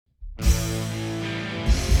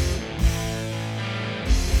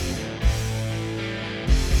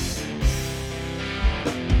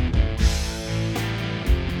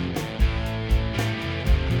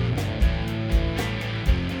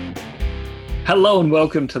Hello and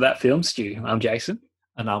welcome to That Film Stew. I'm Jason.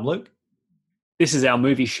 And I'm Luke. This is our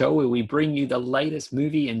movie show where we bring you the latest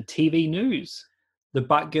movie and TV news. The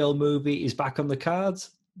Batgirl movie is back on the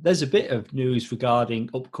cards. There's a bit of news regarding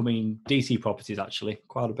upcoming DC properties, actually,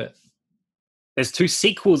 quite a bit. There's two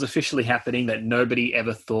sequels officially happening that nobody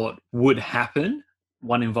ever thought would happen.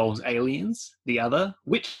 One involves aliens, the other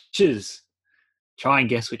witches. Try and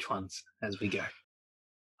guess which ones as we go.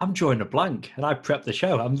 I'm drawing a blank, and I prepped the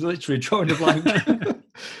show. I'm literally drawing a blank.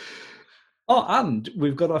 Oh, and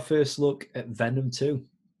we've got our first look at Venom 2.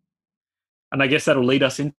 And I guess that'll lead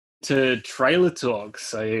us into trailer talk.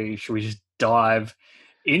 So should we just dive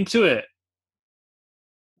into it?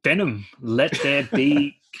 Venom, let there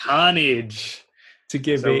be carnage. To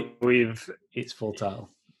give its full title.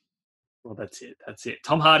 Well, that's it.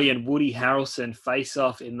 Tom Hardy and Woody Harrelson face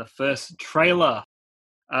off in the first trailer.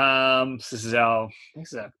 This is our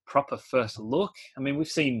proper first look. I mean, we've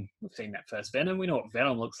seen that first Venom. We know what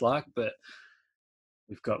Venom looks like, but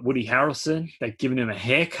we've got Woody Harrelson. They've given him a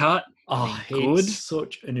haircut. Oh, good. It's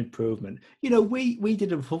such an improvement. You know, we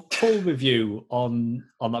did a full review on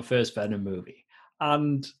that first Venom movie,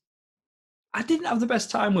 and I didn't have the best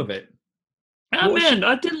time with it. Oh, man,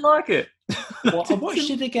 I didn't like it. Well, I watched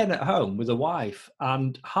it again at home with a wife,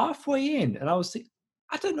 and halfway in, and I was thinking,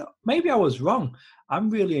 I don't know, maybe I was wrong. I'm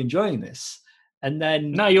really enjoying this. And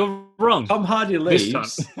then... No, you're wrong. Tom Hardy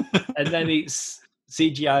leaves, and then it's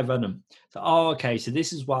CGI Venom. So, okay, so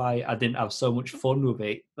this is why I didn't have so much fun with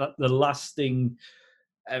it. The lasting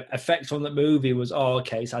effect from that movie was,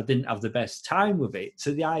 okay, so I didn't have the best time with it.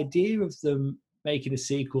 So the idea of them making a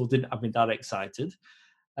sequel didn't have me that excited.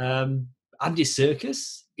 Andy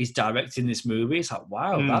Serkis is directing this movie. It's like,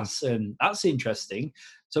 wow, that's interesting.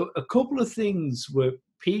 So a couple of things were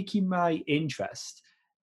piquing my interest.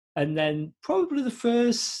 And then probably the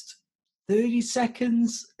first 30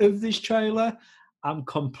 seconds of this trailer, I'm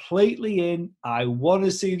completely in. I want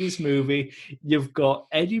to see this movie. You've got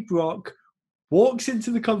Eddie Brock walks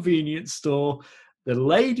into the convenience store. The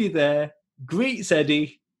lady there greets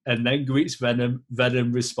Eddie and then greets Venom.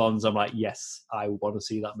 Venom responds. I'm like, yes, I want to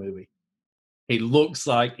see that movie. It looks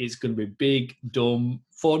like it's going to be big, dumb,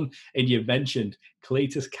 fun. And you mentioned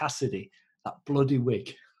Cletus Cassidy, that bloody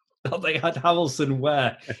wig that they had Harrelson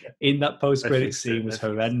wear in that post-credit scene was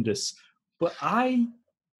horrendous. But I'm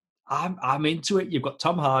into it. You've got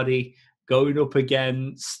Tom Hardy going up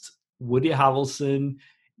against Woody Harrelson.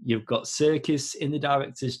 You've got Serkis in the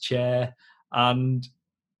director's chair. And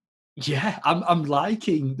yeah, I'm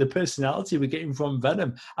liking the personality we're getting from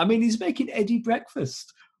Venom. I mean, he's making Eddie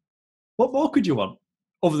breakfast. What more could you want?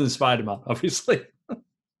 Other than Spider-Man, obviously.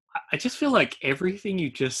 I just feel like everything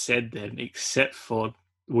you just said then, except for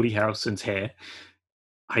Woody Harrelson's hair,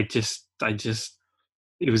 it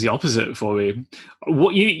was the opposite for me.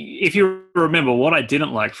 If you remember, what I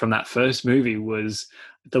didn't like from that first movie was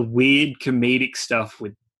the weird comedic stuff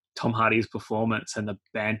with Tom Hardy's performance and the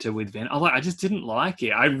banter with Venom. I just didn't like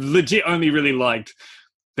it. I legit only really liked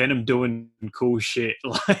Venom doing cool shit,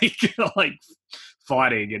 like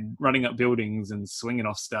fighting and running up buildings and swinging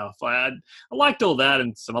off stuff. I liked all that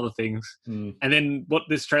and some other things. And then what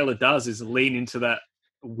this trailer does is lean into that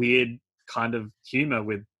weird kind of humor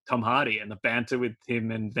with Tom Hardy and the banter with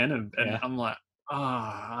him and Venom. And I'm like,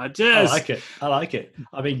 I like it.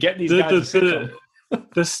 I mean, get these guys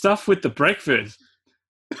the stuff with the breakfast.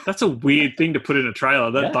 That's a weird thing to put in a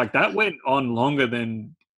trailer. That went on longer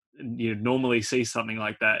than you normally see something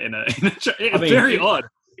like that in a it's very odd.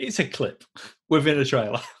 It's a clip within a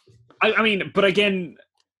trailer. I mean, but again,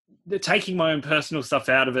 taking my own personal stuff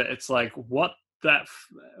out of it, it's like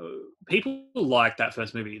people like that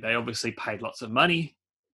first movie. They obviously paid lots of money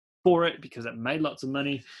for it because it made lots of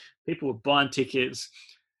money. People were buying tickets.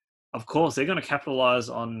 Of course, they're going to capitalize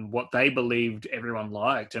on what they believed everyone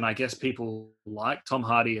liked. And I guess people like Tom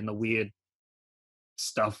Hardy and the weird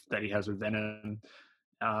stuff that he has with Venom.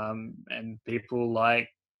 And people like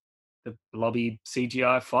the blobby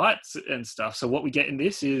CGI fights and stuff. So what we get in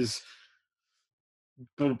this is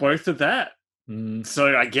both of that.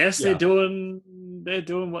 So I guess they're doing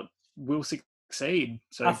what will succeed.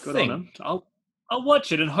 So good on them. I'll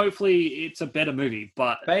watch it and hopefully it's a better movie.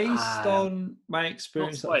 But based on my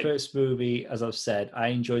experience of the first movie, as I've said, I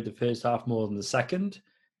enjoyed the first half more than the second.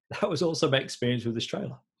 That was also my experience with this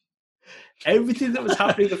trailer. Everything that was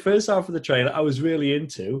happening in the first half of the trailer, I was really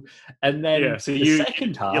into, and then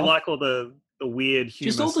second half, you like all the weird humor,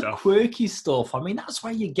 just all stuff. The quirky stuff. I mean, that's why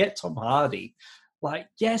you get Tom Hardy. Like,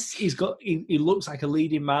 yes, he looks like a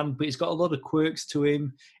leading man, but he's got a lot of quirks to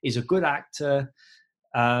him. He's a good actor.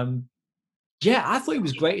 Yeah, I thought he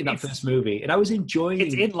was great in that It's- first movie, and I was It's enjoying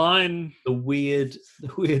in line. the weird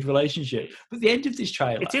relationship. But the end of this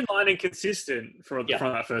trailer, It's in line and consistent yeah,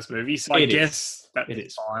 from that first movie. So I it is. guess that's It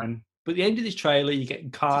is. fine. But the end of this trailer, you're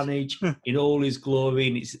getting Carnage in all his glory,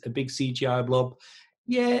 and it's a big CGI blob.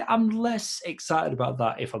 Yeah, I'm less excited about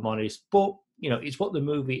that, if I'm honest. But, it's what the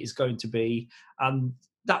movie is going to be. And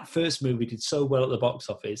that first movie did so well at the box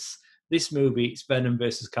office. This movie, it's Venom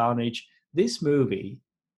versus Carnage. This movie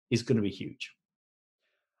is going to be huge.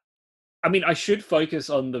 I mean, I should focus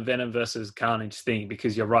on the Venom versus Carnage thing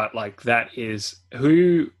because you're right. Like, that is,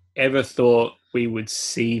 who ever thought we would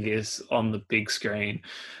see this on the big screen,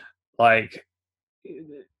 like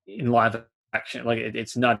in live action? Like,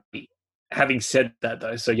 it's nutty. Having said that,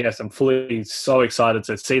 though, so yes, I'm fully so excited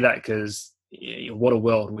to see that because what a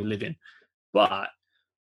world we live in. But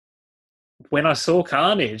when I saw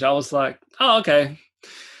Carnage, I was like, oh, okay.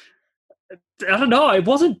 I don't know. I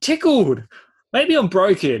wasn't tickled. Maybe I'm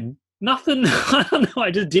broken. Nothing. I don't know.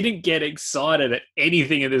 I just didn't get excited at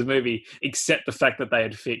anything in this movie except the fact that they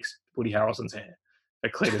had fixed Woody Harrelson's hair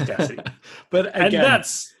at Cletus Cassidy. But again, and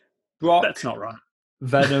that's Brock, not right.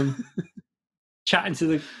 Venom, chatting to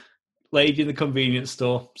the lady in the convenience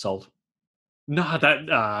store, sold. No, I don't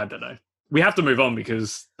know. We have to move on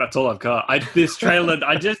because that's all I've got. This trailer,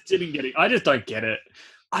 I just didn't get it. I just don't get it.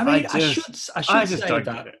 I mean, I should say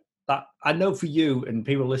that I know for you, and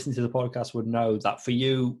people listening to the podcast would know that for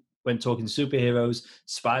you, when talking superheroes,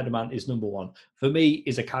 Spider-Man is number one. For me,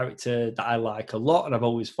 is a character that I like a lot, and I've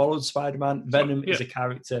always followed Spider-Man. Venom is a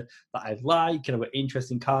character that I like, and I've got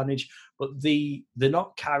interest in Carnage, but they're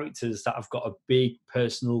not characters that I've got a big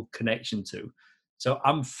personal connection to. So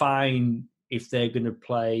I'm fine if they're going to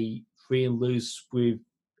play free and loose with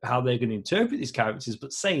how they're going to interpret these characters.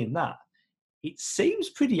 But saying that, it seems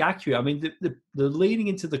pretty accurate. I mean, they're leaning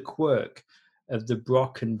into the quirk of the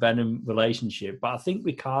Brock and Venom relationship, but I think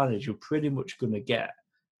with Carnage, you're pretty much going to get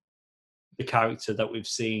the character that we've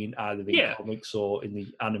seen either in comics or in the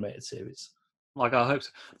animated series. Like, I hope so.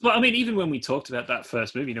 Well, I mean, even when we talked about that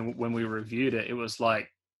first movie, when we reviewed it, it was like,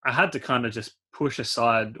 I had to kind of just push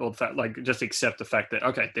aside all the fact, like, just accept the fact that,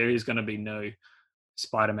 okay, there is going to be no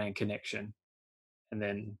Spider-Man connection, and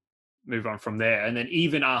then move on from there. And then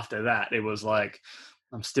even after that, it was like,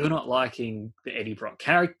 I'm still not liking the Eddie Brock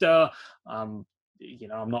character. I'm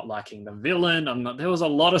not liking the villain. There was a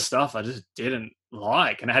lot of stuff I just didn't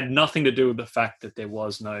like, and it had nothing to do with the fact that there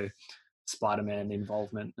was no Spider-Man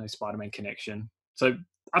involvement, no Spider-Man connection. So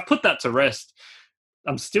I put that to rest.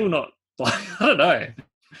 I'm still not like, I don't know.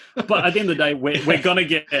 But at the end of the day, we're gonna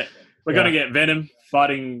get Venom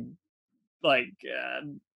fighting like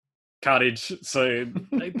Carnage, so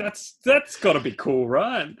like, that's got to be cool,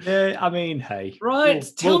 right? Yeah, I mean, hey, right?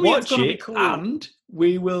 We'll watch it, cool. And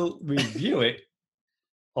we will review it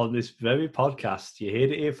on this very podcast. You heard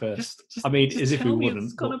it here first. I mean, as if we wouldn't.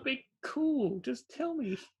 It's gonna be cool. Just tell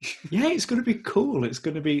me. Yeah, it's gonna be cool. It's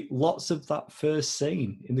gonna be lots of that first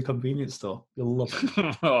scene in the convenience store. You'll love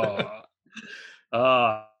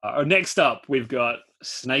it. Next up, we've got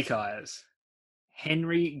Snake Eyes,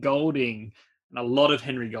 Henry Golding, and a lot of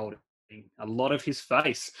Henry Golding. A lot of his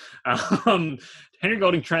face. Henry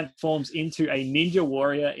Golding transforms into a ninja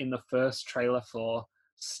warrior in the first trailer for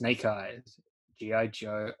Snake Eyes, G.I.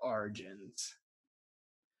 Joe Origins.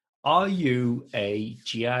 Are you a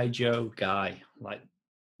G.I. Joe guy? Like,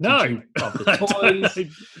 no. Of the toys?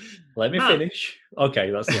 Let me finish.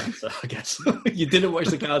 Okay, that's the answer, I guess. You didn't watch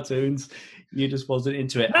the cartoons. You just wasn't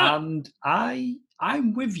into it. No. And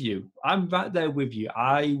I'm with you. I'm right there with you.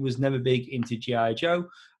 I was never big into G.I. Joe.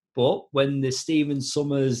 But when the Stephen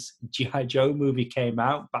Sommers G.I. Joe movie came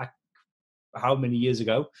out back how many years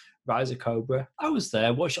ago, Rise of Cobra, I was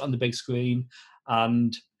there, watched it on the big screen,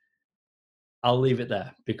 and I'll leave it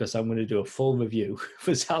there because I'm going to do a full review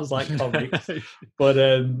for Sounds Like Comics.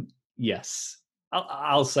 But yes,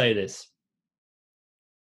 I'll say this.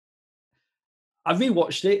 I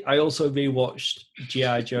rewatched it. I also rewatched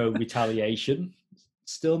G.I. Joe Retaliation.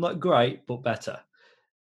 Still not great, but better.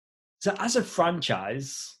 So as a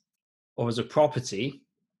franchise, or as a property,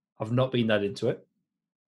 I've not been that into it.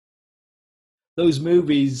 Those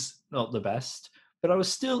movies, not the best, but I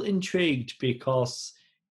was still intrigued because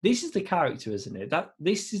this is the character, isn't it?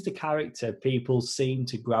 This is the character people seem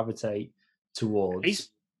to gravitate towards. He's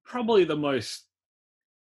probably the most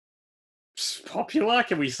popular,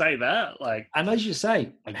 can we say that? Like, and as you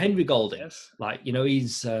say, Henry Golding, yes. Like,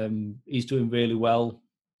 he's doing really well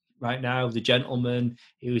right now. The Gentleman,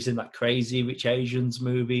 he was in that Crazy Rich Asians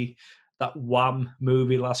movie. That Wham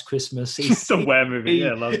movie last Christmas. It's the Wham movie,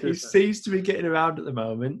 last Christmas. He seems to be getting around at the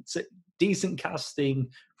moment. It's decent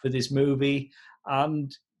casting for this movie.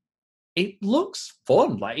 And it looks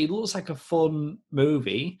fun. Like it looks like a fun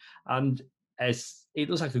movie, and as it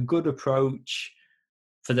looks like a good approach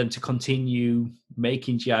for them to continue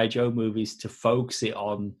making G.I. Joe movies to focus it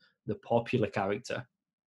on the popular character.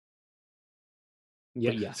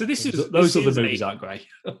 Yeah. But yeah, So this is those this other is movies a, aren't great.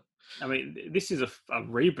 I mean, this is a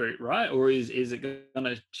reboot, right? Or is it going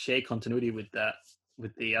to share continuity with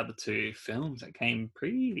the other two films that came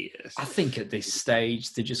previous? I think at this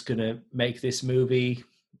stage they're just going to make this movie,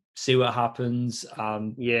 see what happens.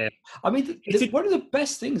 Yeah. I mean, one of the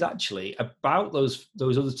best things actually about those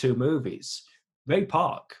other two movies, Ray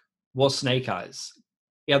Park was Snake Eyes.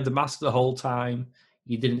 He had the mask the whole time.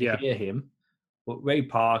 You didn't hear him. But Ray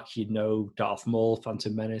Park, you know, Darth Maul,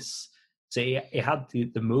 Phantom Menace. So he had the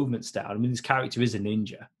movements down. I mean, his character is a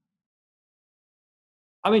ninja.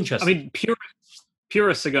 I'm interested. I mean,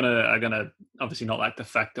 purists are gonna obviously not like the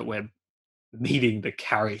fact that we're meeting the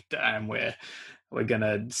character and we're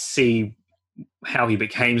gonna see how he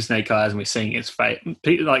became Snake Eyes and we're seeing his fate.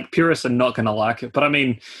 Like purists are not gonna like it. But I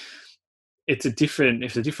mean, it's a different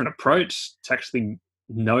approach to actually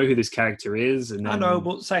know who this character is. And then, I know,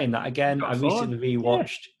 but saying that again, I recently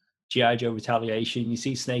rewatched G.I. Joe Retaliation. You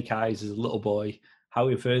see Snake Eyes as a little boy, how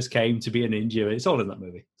he first came to be a ninja. It's all in that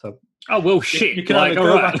movie. So, oh well, shit! You can either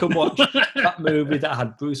go back and watch that movie that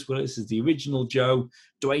had Bruce Willis as the original Joe,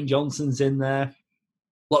 Dwayne Johnson's in there,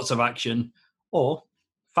 lots of action, or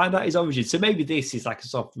find out his origin. So maybe this is like a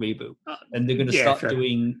soft reboot, and they're going to start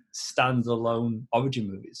doing standalone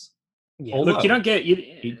origin movies. Yeah, although, look, you don't get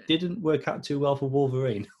it didn't work out too well for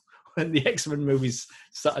Wolverine when the X-Men movies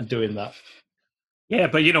started doing that. Yeah,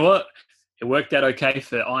 but you know what? It worked out okay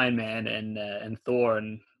for Iron Man and Thor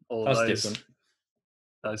and all That's those. Different.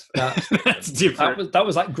 That's different. That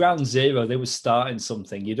was like ground zero. They were starting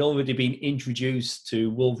something. You'd already been introduced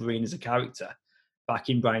to Wolverine as a character back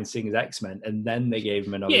in Bryan Singer's X-Men, and then they gave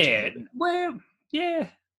him an origin. Yeah, movie. Well, yeah.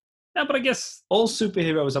 No, but I guess all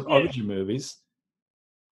superheroes have origin movies.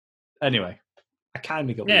 Anyway, I kind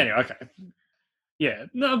of got. Yeah. Anyway, okay. Yeah.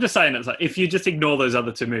 No, I'm just saying it's like if you just ignore those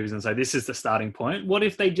other two movies and say this is the starting point. What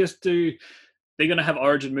if they just do? They're going to have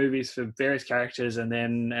origin movies for various characters, and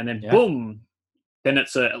then boom, then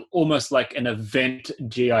it's almost like an event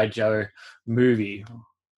G.I. Joe movie.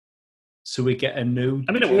 So we get a new.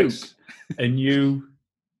 I mean, it works. A new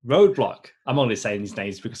Roadblock. I'm only saying these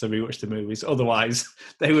names because I rewatched the movies. Otherwise,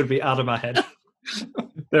 they would be out of my head.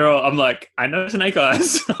 I'm like, I know Snake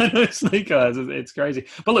Eyes. I know Snake Eyes. It's crazy.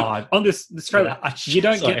 But look, on this trailer, you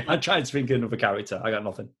don't get. I tried to think of another character. I got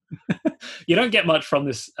nothing. You don't get much from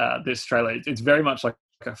this trailer. It's very much like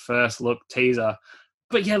a first look teaser.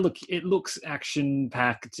 But yeah, look, it looks action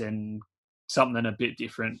packed and something a bit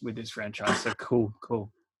different with this franchise. So cool.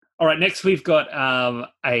 All right, next we've got a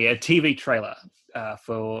TV trailer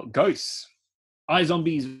for Ghosts.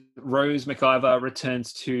 iZombie's Rose McIver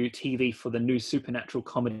returns to TV for the new supernatural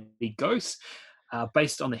comedy Ghosts,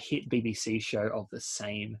 based on the hit BBC show of the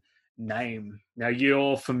same name. Now,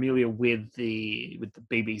 you're familiar with the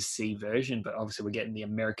BBC version, but obviously we're getting the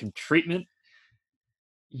American treatment.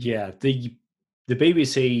 Yeah, the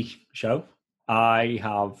BBC show I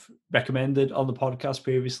have recommended on the podcast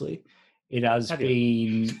previously. It has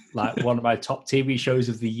been like one of my top TV shows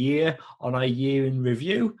of the year on our year in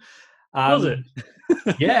review. Was it?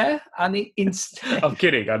 Yeah, and instead, I'm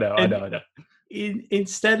kidding. I know.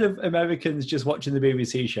 Instead of Americans just watching the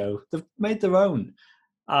BBC show, they've made their own.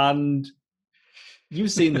 And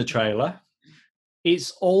you've seen the trailer.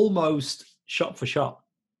 It's almost shot for shot.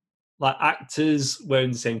 Like actors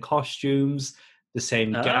wearing the same costumes, the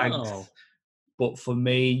same gags. But for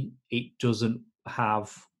me, it doesn't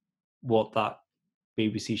have what that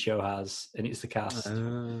BBC show has, and it's the cast.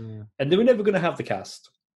 And they were never going to have the cast.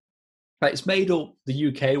 Like, it's made up, the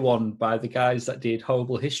UK one, by the guys that did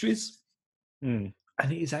Horrible Histories. And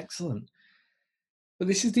it is excellent. But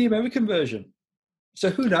this is the American version. So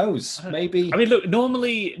who knows? Maybe. I mean, look,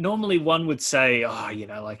 normally one would say,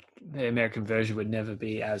 like the American version would never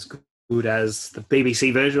be as good as the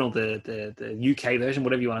BBC version or the UK version,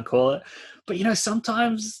 whatever you want to call it. But,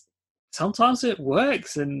 sometimes it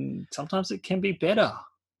works and sometimes it can be better.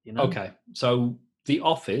 Okay, so The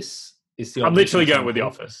Office is the. I'm literally going with The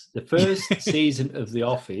Office. The first season of The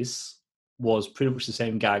Office was pretty much the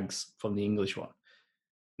same gags from the English one.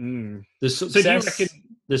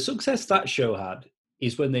 The success that show had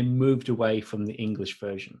is when they moved away from the English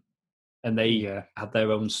version, and they had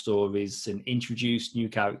their own stories and introduced new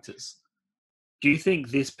characters. Do you think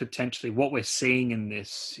this potentially, what we're seeing in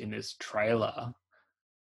this trailer,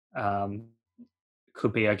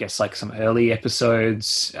 could be, I guess, like some early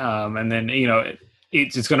episodes, and then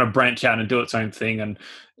it's going to branch out and do its own thing, and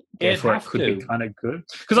therefore it have could be to. kind of good.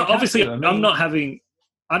 Because It'd have obviously, to, I mean-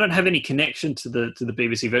 I don't have any connection to the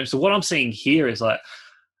BBC version. So what I'm seeing here is like,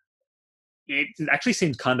 it actually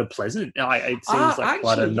seems kind of pleasant. It seems like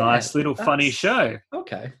quite a Actually, nice little funny that's- show.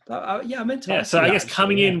 Okay. Yeah, I meant to Yeah, ask so you I that, guess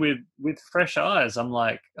coming actually, in with fresh eyes, I'm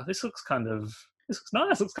like, oh, this looks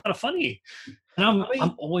nice, looks kind of funny. And I'm I mean-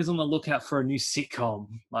 I'm always on the lookout for a new sitcom,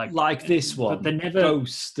 like this one, but they're never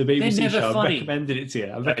Ghosts, the BBC never show. funny. I've recommended it to you.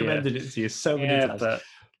 I've Yeah, recommended it to you so many yeah, times. but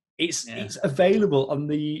It's yeah. it's available on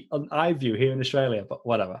iView here in Australia, but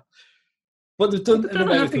whatever. But they've done But an then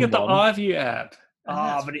I have to American get the one. iView app.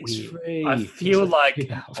 Ah, That's but it's weird. free. I It's feel a like free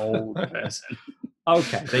an app. old person.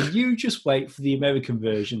 Okay, then you just wait for the American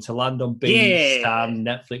version to land on Bing, Yeah. Stan,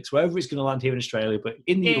 Netflix, wherever it's going to land here in Australia. But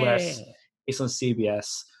in the US, Yeah. it's on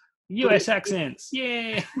CBS. US accents.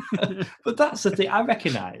 Yeah. But that's the thing. I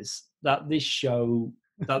recognise that this show,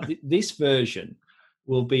 this version,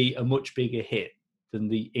 will be a much bigger hit than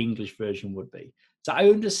the English version would be. So I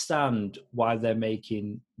understand why they're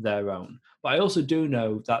making their own, but I also do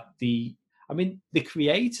know that the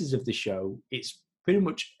creators of the show, it's pretty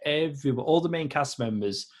much all the main cast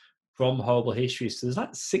members from Horrible Histories. So there's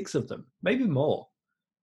like 6 of them, maybe more.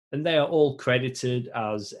 And they are all credited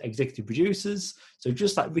as executive producers. So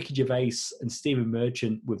just like Ricky Gervais and Stephen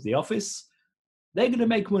Merchant with The Office, they're going to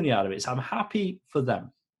make money out of it. So I'm happy for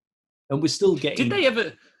them. And we're still getting Did they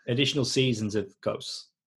ever additional seasons of Ghosts.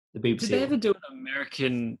 The BBC. Did they ever do an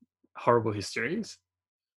American Horrible Histories?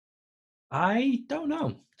 I don't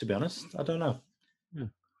know, to be honest. I don't know.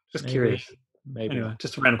 Just Maybe. curious. Maybe. Anyway,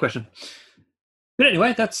 just a random question. But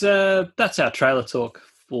anyway, that's our trailer talk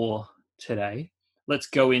for today. Let's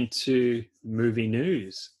go into movie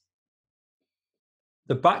news.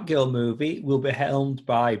 The Batgirl movie will be helmed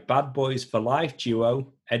by Bad Boys for Life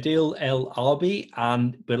duo Adil El Arbi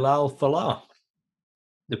and Bilal Fallah.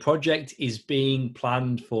 The project is being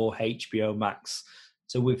planned for HBO Max.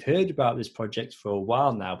 So we've heard about this project for a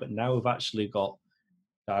while now, but now we've actually got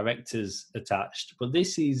directors attached. But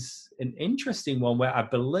this is an interesting one where I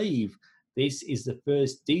believe this is the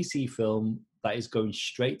first DC film that is going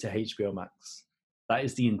straight to HBO Max. That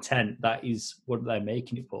is the intent. That is what they're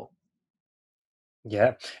making it for.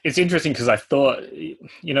 Yeah, it's interesting because I thought,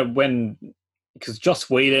 because Joss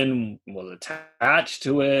Whedon was attached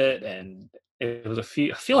to it, and it was I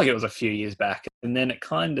feel like it was a few years back, and then it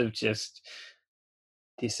kind of just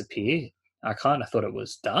disappeared. I kind of thought it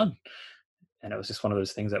was done, and it was just one of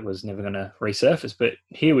those things that was never going to resurface. But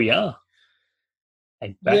here we are,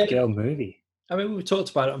 a Batgirl movie. I mean, we've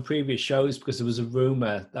talked about it on previous shows because there was a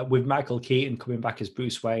rumor that with Michael Keaton coming back as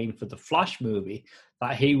Bruce Wayne for the Flash movie,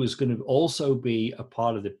 that he was going to also be a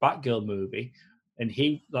part of the Batgirl movie, and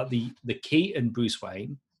he, like the Keaton Bruce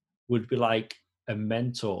Wayne, would be like a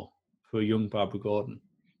mentor for a young Barbara Gordon.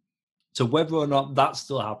 So whether or not that's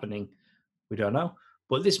still happening, we don't know.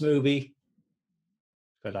 But this movie,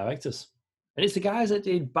 got directors, and it's the guys that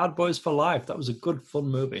did Bad Boys for Life. That was a good, fun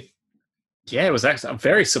movie. Yeah, it was actually a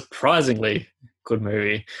very surprisingly good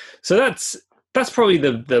movie. So that's probably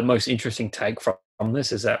the most interesting take from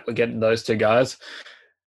this, is that we're getting those two guys.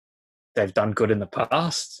 They've done good in the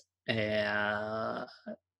past. Yeah,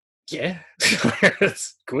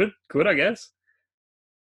 it's good, I guess.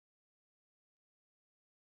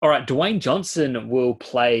 All right, Dwayne Johnson will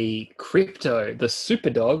play Krypto, the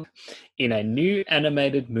superdog, in a new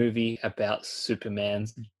animated movie about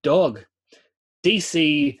Superman's dog.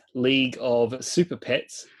 DC League of Super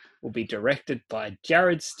Pets will be directed by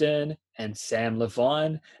Jared Stern and Sam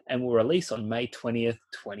Levine and will release on May 20th,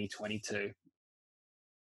 2022.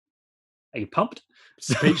 Are you pumped?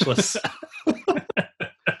 Speechless.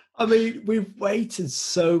 I mean, we've waited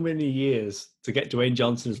so many years to get Dwayne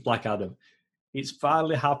Johnson as Black Adam. It's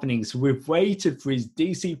finally happening. So we've waited for his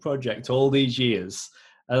DC project all these years.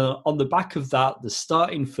 On the back of that, they're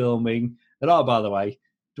starting filming. And by the way,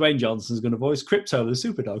 Dwayne Johnson's going to voice Krypto, the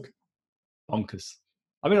superdog. Bonkers.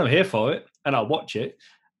 I mean, I'm here for it, and I'll watch it.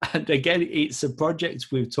 And again, it's a project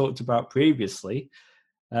we've talked about previously,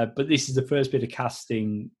 but this is the first bit of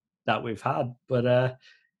casting that we've had. But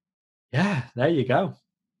yeah, there you go.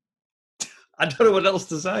 I don't know what else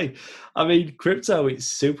to say. I mean, Krypto, it's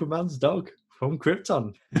Superman's dog from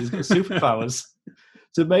Krypton. He's got superpowers.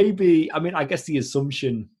 So maybe, I mean, I guess the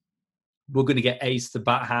assumption we're going to get Ace the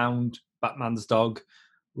Bat Hound, Batman's dog.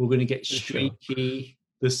 We're going to get Streaky,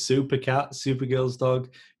 the super cat, Supergirl's dog.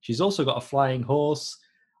 She's also got a flying horse.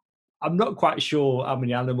 I'm not quite sure how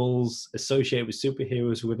many animals associated with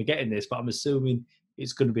superheroes we're going to get in this, but I'm assuming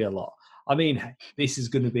it's going to be a lot. I mean, this is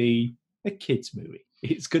going to be a kids' movie.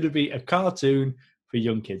 It's going to be a cartoon for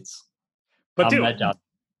young kids. But and their dad,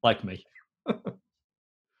 like me.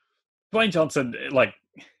 Dwayne Johnson, like,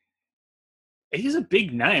 he's a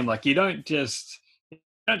big name. Like you don't just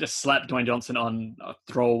slap Dwayne Johnson on a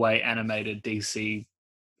throwaway animated DC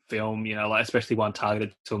film, like especially one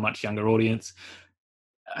targeted to a much younger audience.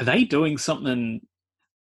 Are they doing something?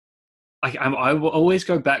 I will always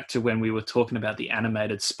go back to when we were talking about the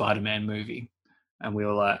animated Spider-Man movie, and we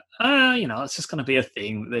were like, it's just going to be a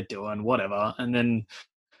thing that they're doing, whatever. And then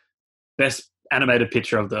best animated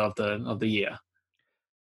picture of the year.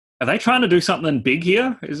 Are they trying to do something big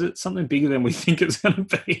here? Is it something bigger than we think it's going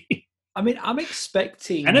to be? I mean, I'm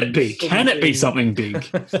expecting. Can it be? Can it be something big?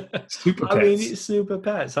 Super Pets. I mean, it's Super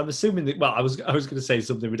Pets. I'm assuming that. Well, I was going to say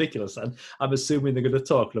something ridiculous. Then I'm assuming they're going to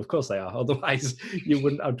talk, and of course they are. Otherwise, you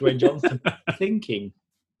wouldn't have Dwayne Johnson thinking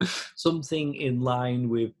something in line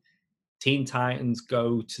with Teen Titans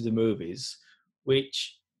Go to the movies,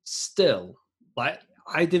 which still, like,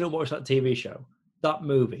 I didn't watch that TV show. That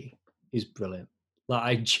movie is brilliant. Like,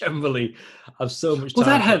 I generally have so much time. Well,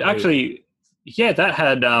 that had actually. Yeah, that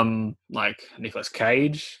had like Nicolas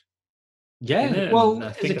Cage. Yeah, well,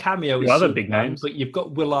 as a cameo, other big names, but you've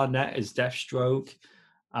got Will Arnett as Deathstroke,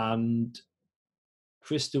 and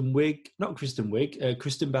Kristen Bell.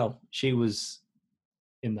 She was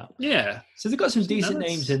in that. Yeah, so they've got some decent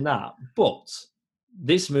names in that. But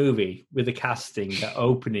this movie with the casting, the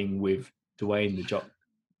opening with Dwayne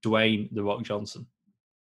the Rock Johnson.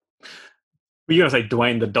 Were you gonna say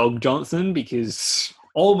Dwayne the Dog Johnson? Because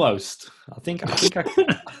almost. I think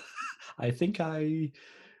I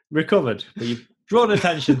recovered, but you've drawn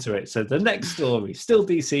attention to it. So the next story, still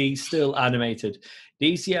DC, still animated.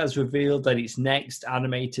 DC has revealed that its next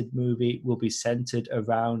animated movie will be centered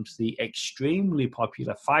around the extremely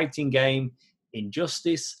popular fighting game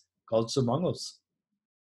Injustice: Gods Among Us.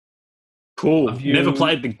 Cool. Have you never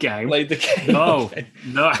played the game? Played the game? No.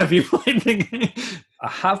 Have you played the game? I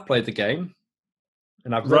have played the game.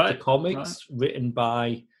 And I've read the comics written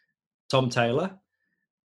by Tom Taylor.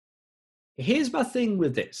 Here's my thing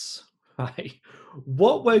with this, right?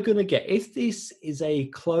 What we're going to get, if this is a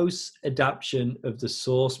close adaptation of the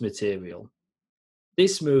source material,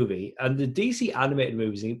 this movie and the DC animated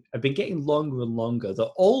movies have been getting longer and longer. They're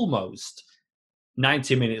almost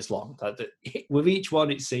 90 minutes long. With each one,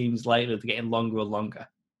 it seems lately they're getting longer and longer.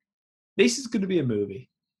 This is going to be a movie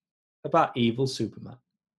about evil Superman.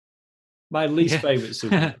 My least favorite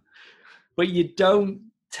Superman. But you don't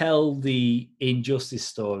tell the Injustice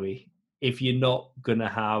story if you're not going to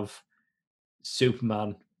have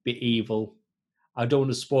Superman be evil. I don't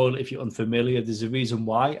want to spoil it if you're unfamiliar. There's a reason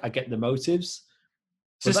why. I get the motives.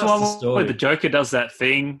 Is this the one where the Joker does that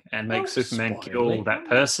thing and makes Superman kill that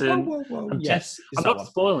person? Whoa. Yes. I'm not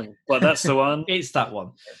spoiling, but that's the one. It's that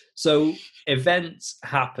one. So events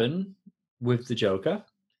happen with the Joker,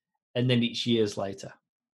 and then it's years later.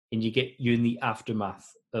 And you're in the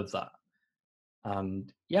aftermath of that.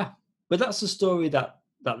 And but that's the story that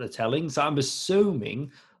they're telling. So I'm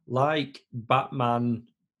assuming, like Batman,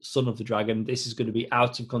 Son of the Dragon, this is going to be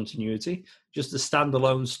out of continuity, just a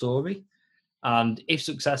standalone story. And if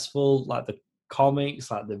successful, like the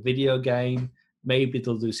comics, like the video game, maybe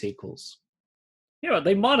they'll do sequels. Yeah,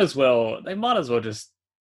 they might as well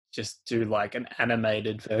just do like an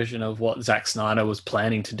animated version of what Zack Snyder was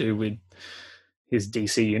planning to do with his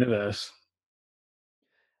DC universe.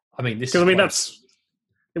 I mean, it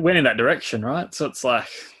went in that direction, right? So it's like,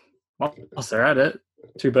 whilst they're at it,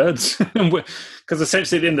 two birds. Because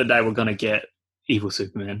essentially at the end of the day, we're going to get evil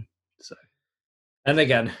Superman. So, and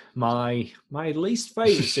again, my least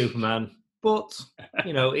favorite Superman, but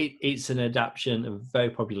it's an adaptation of a very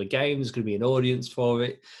popular game. There's going to be an audience for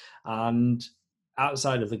it, and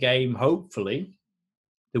outside of the game, hopefully,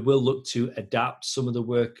 they will look to adapt some of the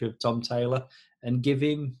work of Tom Taylor and give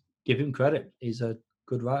him credit. He's a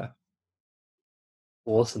good writer.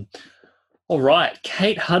 Awesome. All right.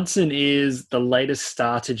 Kate Hudson is the latest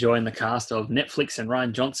star to join the cast of Netflix and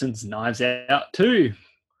Rian Johnson's Knives Out 2.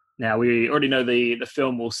 Now, we already know the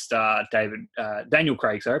film will star Daniel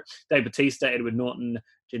Craig, Dave Bautista, Edward Norton,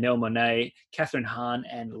 Janelle Monáe, Catherine Hahn,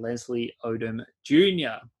 and Leslie Odom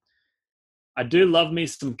Jr. I do love me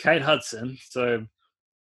some Kate Hudson, so...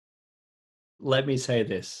 Let me say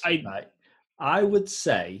this. I would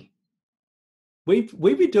say we've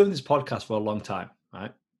been doing this podcast for a long time,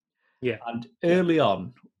 right? Yeah. And early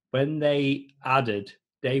on, when they added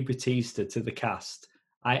Dave Bautista to the cast,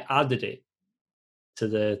 I added it to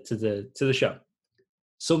the show.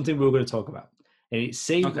 Something we were going to talk about. And it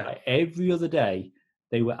seemed like every other day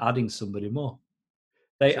they were adding somebody more.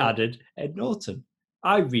 They added Ed Norton.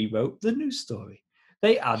 I rewrote the news story.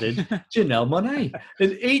 They added Janelle Monáe.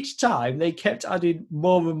 And each time they kept adding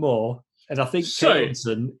more and more. And I think Kate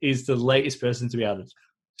Hudson is the latest person to be added.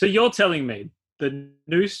 So you're telling me the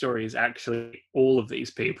news story is actually all of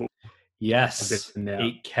these people. Yes, now.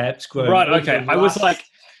 it kept growing. Right, okay. I was like,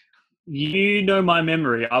 you know my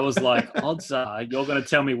memory. I was like, odds are you're going to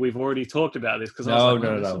tell me we've already talked about this. Because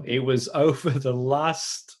No. It was over the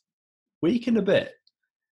last week and a bit.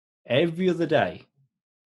 Every other day,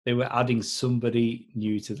 they were adding somebody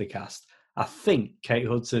new to the cast. I think Kate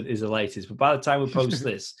Hudson is the latest, but by the time we post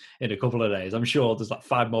this in a couple of days, I'm sure there's like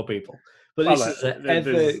 5 more people. But this is an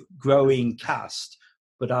ever-growing cast,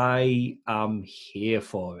 but I am here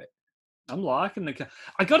for it. I'm liking the cast.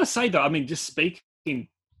 I got to say, though, I mean, just speaking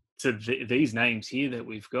to these names here that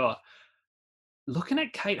we've got, looking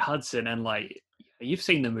at Kate Hudson and, like, you've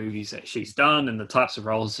seen the movies that she's done and the types of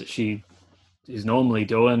roles that she is normally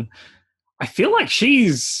doing. I feel like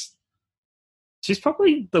she's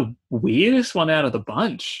probably the weirdest one out of the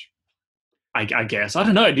bunch. I guess. I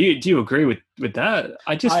don't know. Do you agree with that?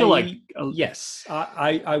 I just feel like yes,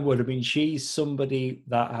 I would. I mean, she's somebody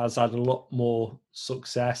that has had a lot more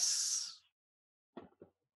success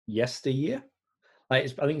yesteryear. Like,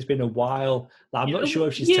 I think it's been a while. Like, I'm not sure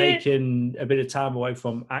if she's taken a bit of time away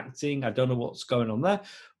from acting. I don't know what's going on there,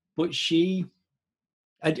 but she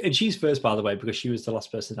and she's first, by the way, because she was the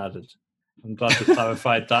last person added. I'm glad to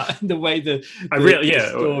clarified that the way the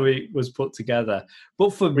story was put together.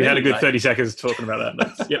 But for me, we had a good 30 seconds talking about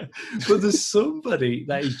that. Yeah, but there's somebody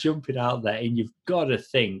that is jumping out there, and you've got to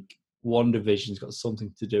think WandaVision's got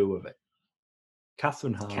something to do with it.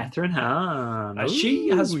 Kathryn Hahn. She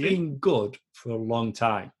has been good for a long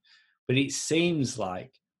time, but it seems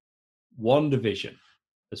like WandaVision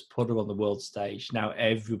has put her on the world stage. Now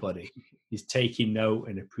everybody is taking note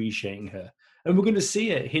and appreciating her. And we're going to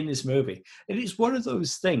see it in this movie. And it's one of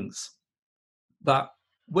those things that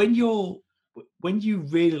when you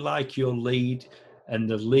really like your lead and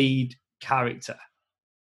the lead character,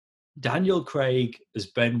 Daniel Craig as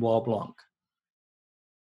Benoit Blanc,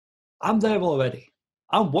 I'm there already.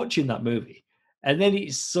 I'm watching that movie. And then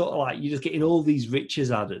it's sort of like you're just getting all these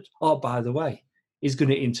riches added. Oh, by the way, he's going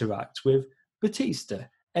to interact with Bautista,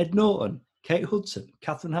 Ed Norton, Kate Hudson,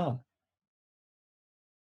 Kathryn Hahn.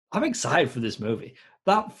 I'm excited for this movie.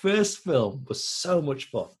 That first film was so much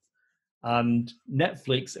fun. And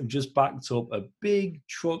Netflix have just backed up a big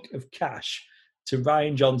truck of cash to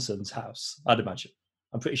Rian Johnson's house, I'd imagine.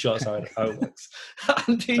 I'm pretty sure that's how it works.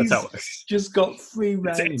 And he's just got free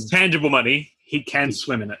reign. It's tangible money. He can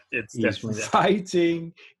swim in it. He's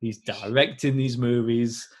writing, he's directing these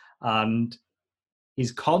movies, and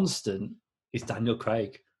his constant is Daniel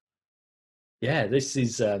Craig. Yeah, this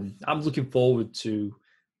is, I'm looking forward to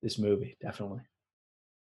this movie, definitely.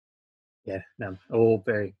 Yeah, no, all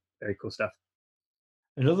very, very cool stuff.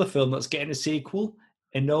 Another film that's getting a sequel,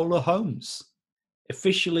 Enola Holmes,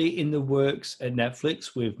 officially in the works at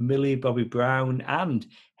Netflix with Millie Bobby Brown and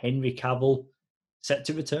Henry Cavill set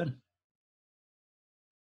to return.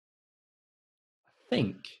 I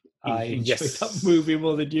think I enjoyed that movie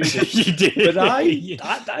more than you did. You did.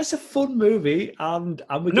 But that's a fun movie, and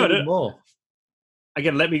we're getting more.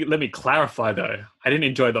 Again, let me clarify though. I didn't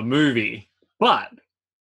enjoy the movie, but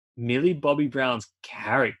Millie Bobby Brown's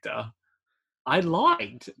character I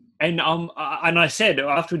liked. And I said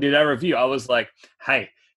after we did our review, I was like, hey,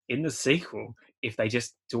 in the sequel, if they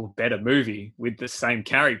just do a better movie with the same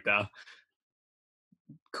character,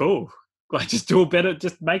 cool. Like, just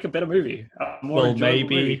make a better movie.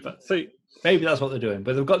 Maybe that's what they're doing.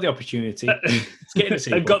 But they've got the opportunity. It's getting a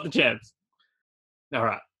sequel. They've got the chance. All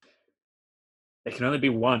right. There can only be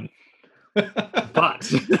one. But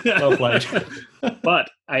well played. But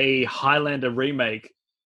a Highlander remake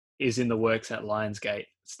is in the works at Lionsgate,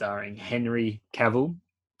 starring Henry Cavill,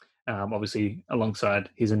 obviously alongside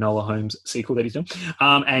his Enola Holmes sequel that he's done,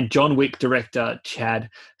 and John Wick director Chad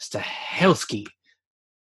Stahelski,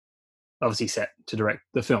 obviously set to direct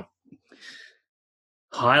the film.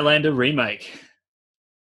 Highlander remake.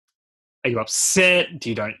 Are you upset? Do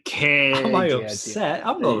you don't care? Am I upset?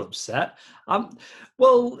 I'm not upset.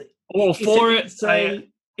 Well, all for it.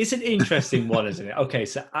 It's an interesting one, isn't it? Okay,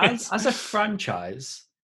 so as a franchise,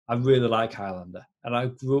 I really like Highlander, and I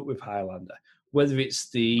grew up with Highlander. Whether it's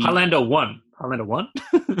the Highlander 1.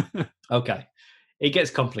 Okay, it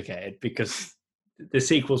gets complicated because the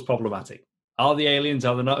sequel's problematic. Are the aliens?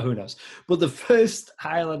 Are they not? Who knows? But the first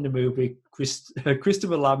Highlander movie,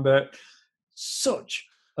 Christopher Lambert, such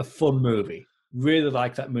a fun movie. Really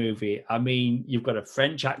like that movie. I mean, you've got a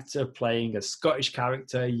French actor playing a Scottish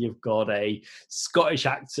character. You've got a Scottish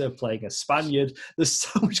actor playing a Spaniard. There's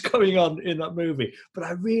so much going on in that movie. But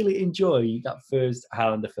I really enjoy that first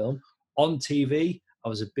Highlander film. On TV, I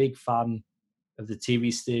was a big fan of the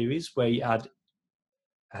TV series where you had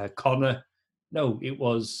Connor No, it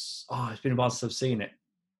was. Oh, it's been a while since I've seen it.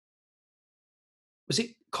 Was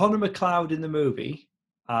it Connor McLeod in the movie?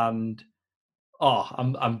 And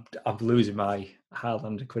I'm losing my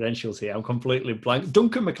Highlander credentials here. I'm completely blank.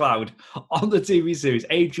 Duncan MacLeod on the TV series.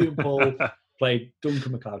 Adrian Paul played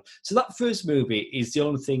Duncan MacLeod. So that first movie is the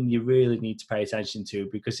only thing you really need to pay attention to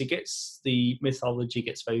because the mythology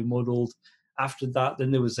gets very muddled. After that,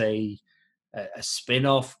 then there was a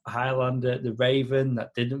spin-off, Highlander, The Raven,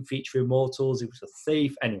 that didn't feature immortals. It was a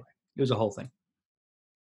thief. Anyway, it was a whole thing.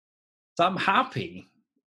 So I'm happy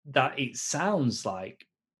that it sounds like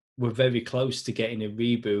we're very close to getting a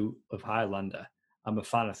reboot of Highlander. I'm a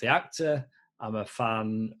fan of the actor. I'm a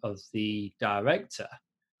fan of the director.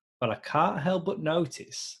 But I can't help but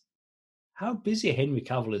notice how busy Henry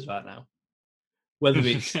Cavill is right now. Whether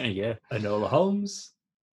it's Enola Holmes,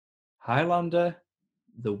 Highlander,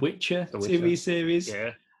 The Witcher TV series.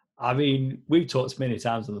 Yeah. I mean, we've talked many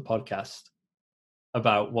times on the podcast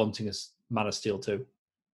about wanting a Man of Steel 2.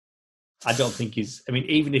 I don't think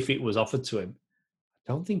even if it was offered to him,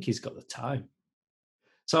 I don't think he's got the time.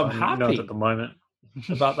 So I'm happy not at the moment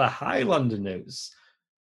about the Highlander news,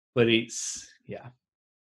 but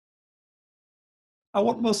I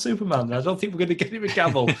want more Superman. I don't think we're going to get it with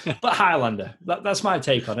Cavill, but Highlander. That's my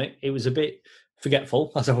take on it. It was a bit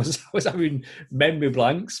forgetful as I was having memory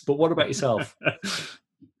blanks. But what about yourself?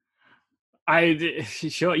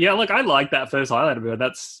 Sure. Yeah, look, I like that first Highlander movie.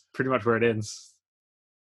 That's pretty much where it ends.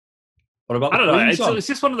 What about I don't know. It's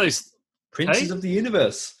just one of those Princes of the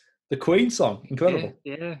Universe. The Queen song, incredible.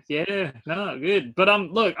 Yeah. No, good. But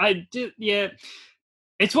look, I did. Yeah,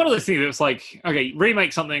 it's one of those things that's like, okay,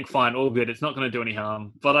 remake something, fine, all good. It's not going to do any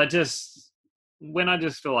harm. But when I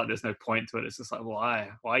just feel like there's no point to it, it's just like,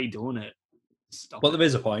 why? Why are you doing it? Stop. Well, there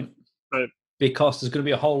is a point, because there's going to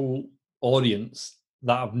be a whole audience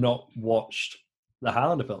that have not watched the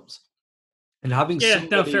Highlander films, and having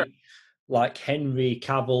somebody like Henry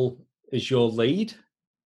Cavill as your lead,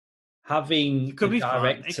 having the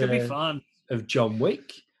director of John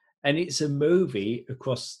Wick, and it's a movie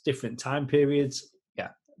across different time periods. Yeah,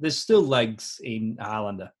 there's still legs in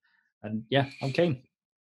Highlander, and yeah, I'm keen.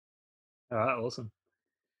 All right, awesome.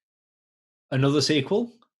 Another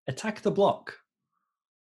sequel, Attack the Block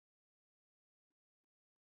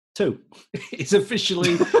 2. It's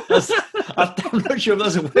officially. I'm not sure if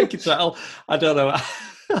that's a working title. I don't know.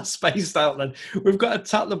 I spaced out then. We've got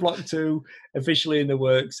Attack the Block 2 officially in the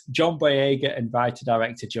works. John Boyega and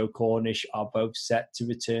writer-director Joe Cornish are both set to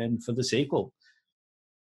return for the sequel.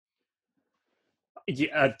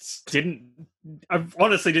 Yeah, I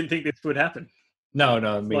honestly didn't think this would happen.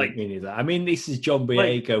 No, me neither. I mean, this is John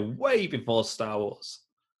Boyega way before Star Wars.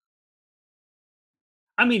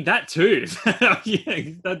 I mean, that too.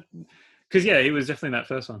 Because he was definitely in that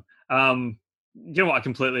first one. You know what?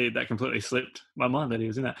 That completely slipped my mind that he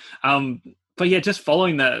was in that. But yeah, just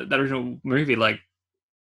following that original movie, like,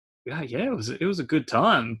 it was a good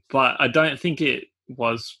time. But I don't think it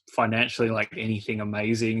was financially like anything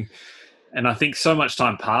amazing. And I think so much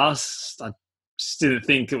time passed. I just didn't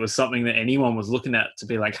think it was something that anyone was looking at to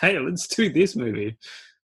be like, hey, let's do this movie.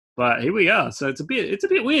 But here we are. So it's a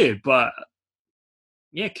bit weird, but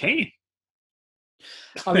yeah, keen.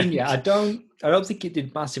 I mean, I don't think it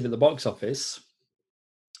did massive at the box office.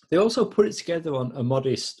 They also put it together on a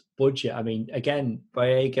modest budget. I mean, again,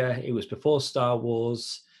 Boyega, it was before Star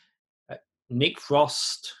Wars. Nick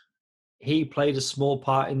Frost, he played a small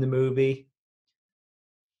part in the movie.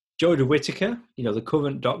 Jodie Whittaker, the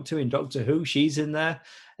current Doctor in Doctor Who, she's in there.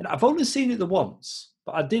 And I've only seen it the once,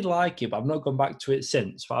 but I did like it, but I've not gone back to it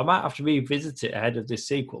since. But I might have to revisit it ahead of this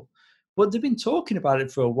sequel. But they've been talking about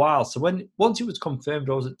it for a while. So once it was confirmed,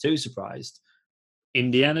 I wasn't too surprised.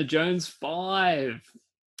 Indiana Jones 5.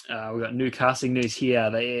 We've got new casting news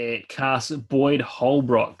here. They cast Boyd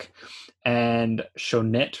Holbrook and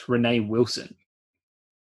Shawnette Renee Wilson.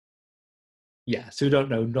 Yeah, so we don't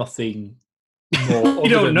know nothing more. You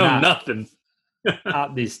don't know nothing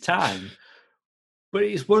at this time. But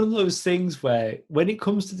it's one of those things where when it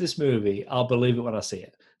comes to this movie, I'll believe it when I see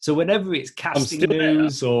it. So whenever it's casting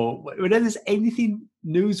news or whenever there's anything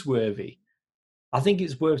newsworthy, I think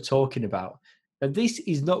it's worth talking about. And this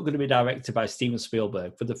is not going to be directed by Steven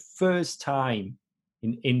Spielberg for the first time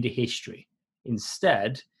in indie history.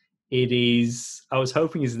 Instead, it is, I was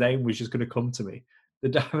hoping his name was just going to come to me, the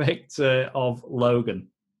director of Logan.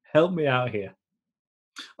 Help me out here.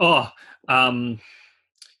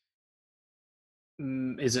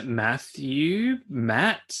 Is it Matthew?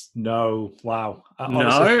 Matt? No. Wow. I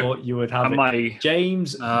honestly thought you would have it.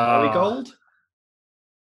 James Marigold?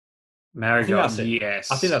 Marigold,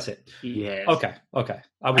 yes. I think that's it. Yes. Okay.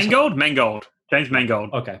 Mangold? James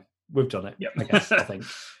Mangold. Okay. We've done it. Yep. I guess. I think.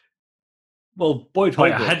 Well, Boyd Oh,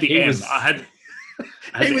 Holbrook. I had the he M. was, I had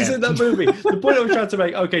he was the in that M. movie. The point I was trying to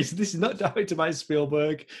make. Okay, so this is not directed by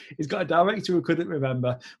Spielberg. He's got a director who couldn't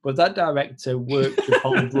remember, but that director worked with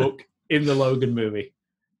Holbrook in the Logan movie.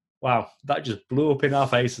 Wow, that just blew up in our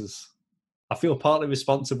faces. I feel partly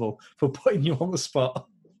responsible for putting you on the spot.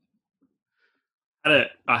 I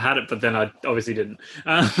had it, but then I obviously didn't.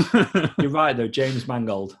 You're right, though. James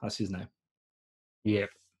Mangold, that's his name. Yeah.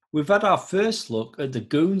 We've had our first look at the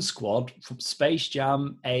Goon Squad from Space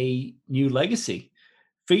Jam: A New Legacy,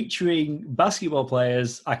 featuring basketball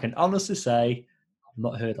players I can honestly say I've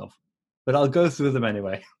not heard of, but I'll go through them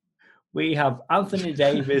anyway. We have Anthony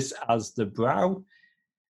Davis as the Brow,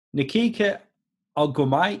 Nikika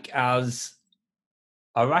Ogwumike as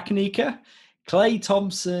Arachnika, Clay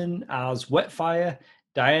Thompson as Wetfire,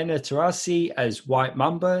 Diana Taurasi as White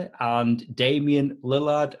Mamba, and Damian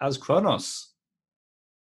Lillard as Kronos.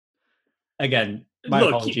 Again, my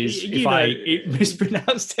apologies if I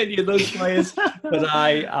mispronounced any of those players, but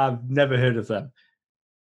I've never heard of them.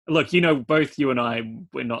 Look, both you and I,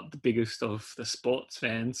 we're not the biggest of the sports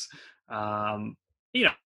fans. I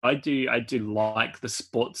do like the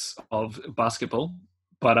sports of basketball,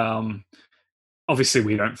 but obviously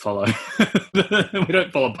we don't follow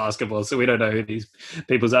basketball, so we don't know who these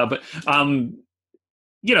people are. But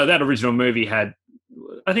that original movie had,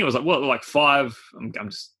 I think it was like five. I'm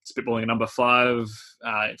just spitballing a number, five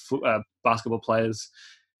basketball players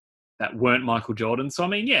that weren't Michael Jordan. So I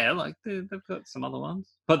mean, yeah, like they've got some other ones,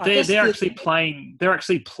 but they're actually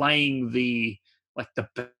playing the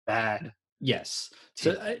bad. Yes.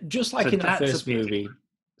 So just like in that first movie,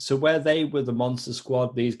 so where they were the Monster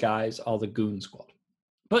Squad, these guys are the Goon Squad.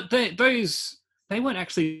 But they weren't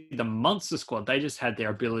actually the Monster Squad. They just had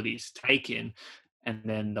their abilities taken, and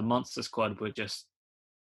then the Monster Squad were just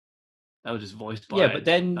voiced by, but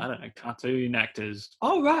then I don't know, cartoon actors.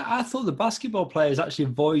 Oh right, I thought the basketball players actually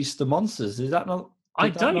voiced the monsters. Is that not?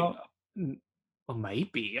 Well,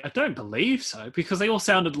 maybe I don't believe so, because they all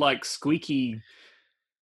sounded like squeaky.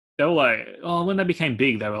 They were like, when they became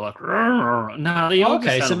big, they were like, no.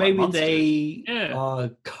 Okay, so maybe they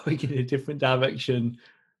are going in a different direction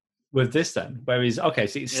with this then. Whereas, okay,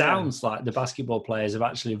 so it sounds like the basketball players are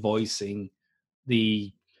actually voicing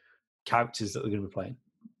the characters that they're going to be playing.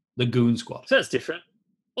 The Goon Squad. So that's different.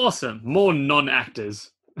 Awesome. More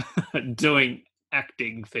non-actors doing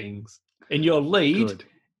acting things. And your lead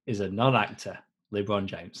is a non-actor, LeBron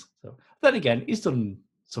James. So then again, he's done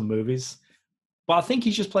some movies, but I think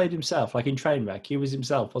he's just played himself, like in Trainwreck. He was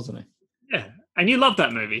himself, wasn't he? Yeah, and you love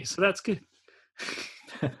that movie, so that's good.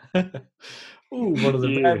 One of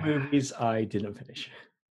the bad movies I didn't finish.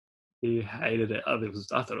 You hated it. I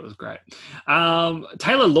thought it was great.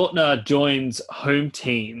 Taylor Lautner joins Home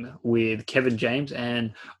Team with Kevin James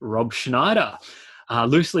and Rob Schneider,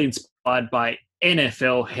 loosely inspired by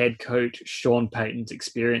NFL head coach Sean Payton's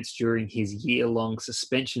experience during his year-long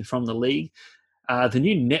suspension from the league. The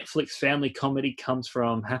new Netflix family comedy comes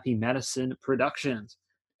from Happy Madison Productions.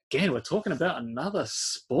 Again, we're talking about another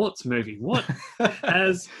sports movie. What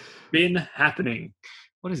has been happening?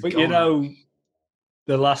 What is going on?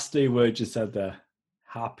 The last two words you said there,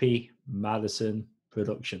 Happy Madison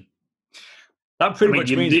Production. That pretty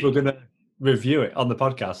much means we're going to review it on the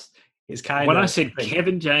podcast. It's kind when I said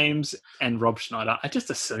Kevin James and Rob Schneider, I just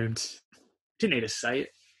assumed. Didn't need to say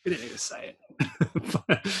it.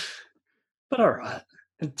 But all right.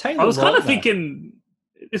 And Taylor I was kind of thinking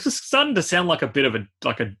this was starting to sound like a bit of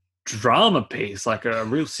a drama piece, like a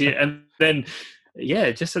real serious, and then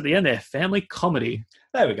just at the end there, family comedy.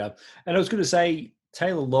 There we go. And I was going to say,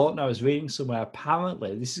 Taylor Lautner, I was reading somewhere,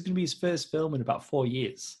 apparently this is going to be his first film in about 4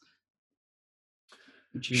 years.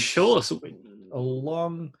 Which is sure. So, a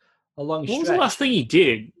long what stretch. was the last thing he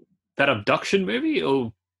did? That abduction movie?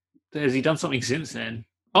 Or has he done something since then?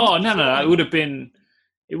 Oh, no. It would have been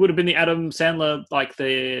the Adam Sandler, like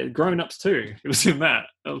the Grown Ups 2. It was in that.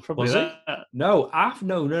 It was probably that. No.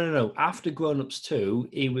 After Grown Ups 2,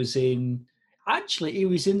 he was in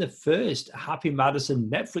the first Happy Madison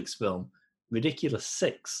Netflix film, Ridiculous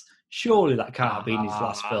 6. Surely that can't have been his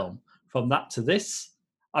last film. From that to this,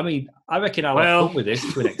 I mean, I reckon I'll have fun with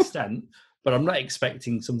this to an extent, but I'm not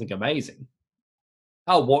expecting something amazing.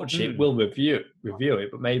 I'll watch it, we'll review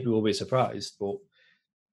it, but maybe we'll be surprised. But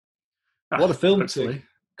what a film to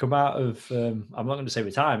come out of, I'm not going to say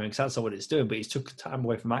retirement because that's not what it's doing, but he's took time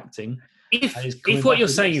away from acting. If what you're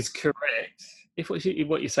saying is correct, if what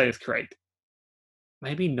you're saying is correct,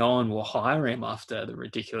 maybe no one will hire him after the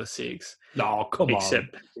Ridiculous 6. No, come on.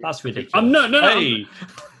 That's ridiculous. No.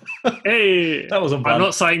 Hey, that wasn't bad. I'm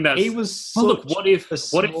not saying that. He was look, what if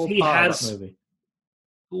he has?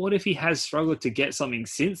 what if he has struggled to get something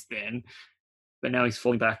since then, but now he's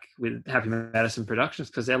falling back with Happy Madison Productions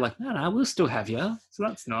because they're like, no, we'll still have you. So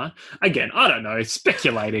that's nice. Again, I don't know. It's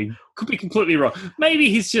speculating. Could be completely wrong. Maybe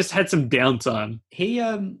he's just had some downtime. He,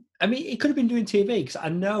 I mean, he could have been doing TV because I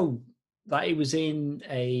know that he was in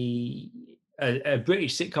a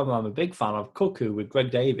British sitcom I'm a big fan of, Cuckoo, with Greg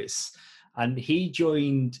Davis, and he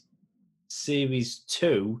joined series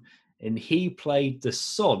 2, and he played the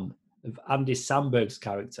son of Andy Samberg's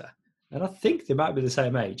character. And I think they might be the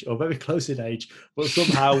same age or very close in age, but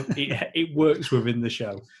somehow it works within the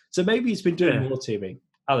show. So maybe he's been doing more TV.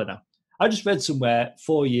 I don't know. I just read somewhere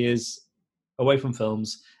 4 years away from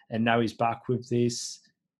films, and now he's back with this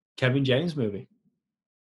Kevin James movie.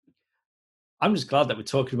 I'm just glad that we're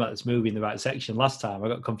talking about this movie in the right section. Last time I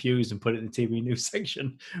got confused and put it in the TV news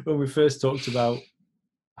section when we first talked about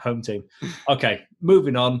Home Team. Okay,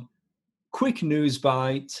 moving on. Quick news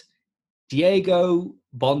bite. Diego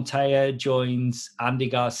Bontea joins Andy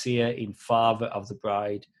Garcia in Father of the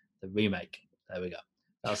Bride, the remake. There we go.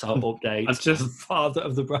 That's our update. I'm just Father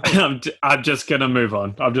of the Bride. I'm just gonna move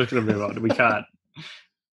on. We can't.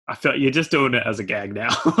 I feel you're just doing it as a gag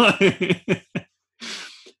now.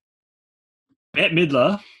 Bette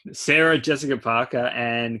Midler, Sarah Jessica Parker,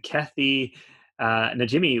 and Kathy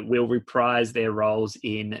Najimy will reprise their roles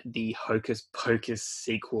in the Hocus Pocus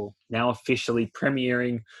sequel, now officially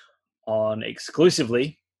premiering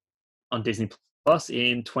exclusively on Disney Plus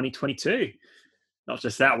in 2022. Not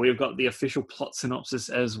just that, we've got the official plot synopsis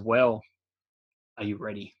as well. Are you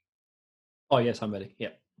ready? Oh, yes, I'm ready. Yeah.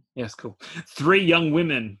 Yes, cool. 3 young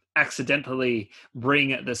women accidentally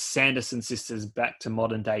bring the Sanderson sisters back to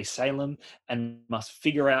modern-day Salem and must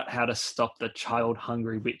figure out how to stop the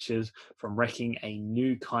child-hungry witches from wreaking a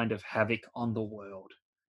new kind of havoc on the world.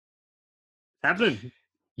 Happening.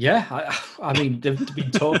 Yeah, I mean, they've been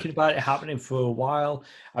talking about it happening for a while.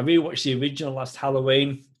 I rewatched the original last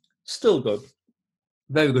Halloween. Still good.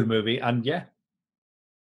 Very good movie. And yeah,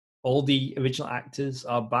 all the original actors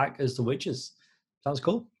are back as the witches. Sounds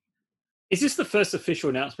cool. Is this the first official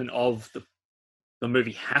announcement of the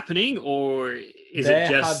movie happening, or is there it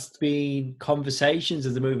just... have been conversations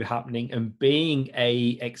of the movie happening and being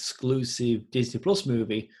a exclusive Disney Plus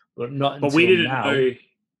movie, but not until we didn't now. know.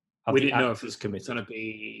 We The didn't know if it actors was committed. going to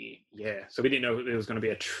be, so we didn't know if it was going to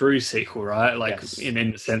be a true sequel, right? Like Yes. in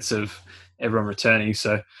the sense of everyone returning.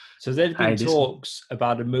 So there'd been talks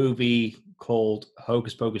about a movie called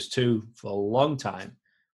Hocus Pocus 2 for a long time,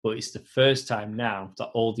 but it's the first time now that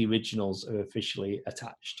all the originals are officially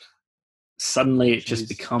attached. Suddenly it just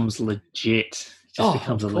becomes legit. It just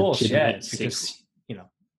becomes of a course, legitimate sequel. because,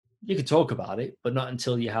 you can talk about it, but not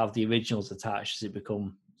until you have the originals attached does it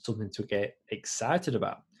become something to get excited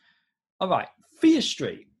about. All right, Fear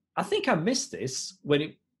Street. I think I missed this when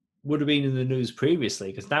it would have been in the news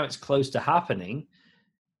previously, because now it's close to happening.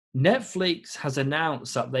 Netflix has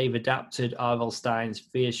announced that they've adapted R.L. Stine's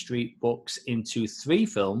Fear Street books into 3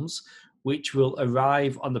 films, which will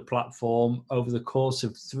arrive on the platform over the course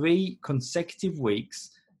of 3 consecutive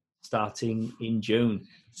weeks, starting in June.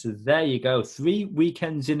 So there you go, 3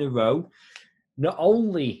 weekends in a row. Not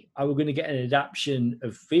only are we going to get an adaptation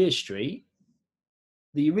of Fear Street,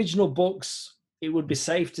 the original books, it would be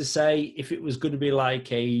safe to say, if it was going to be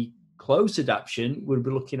like a close adaptation, we'd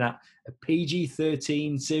be looking at a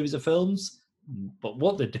PG-13 series of films. But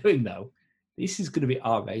what they're doing, though, this is going to be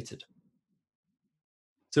R-rated.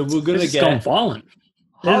 So we're going to get... gone violent.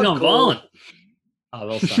 It's gone violent. I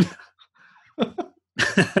will say.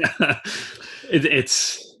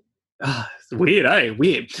 It's weird, eh?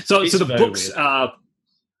 Weird. So the books weird. are...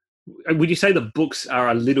 Would you say the books are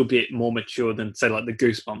a little bit more mature than, say, like the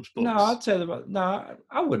Goosebumps books? No, I'd say no,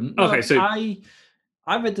 I wouldn't. Okay, no, so I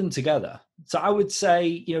read them together. So I would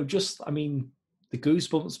say, the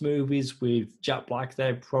Goosebumps movies with Jack Black,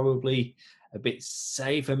 they're probably a bit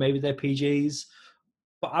safer. Maybe they're PGs.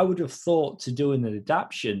 But I would have thought to doing an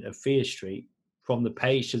adaptation of Fear Street from the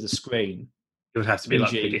page to the screen, it would have to be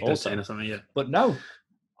like PG PG-13 also. or something, yeah. But no,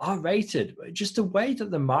 R-rated. Just the way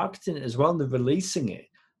that they're marketing it as well, and they're releasing it.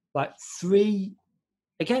 Like 3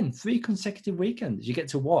 consecutive weekends you get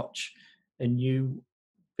to watch a new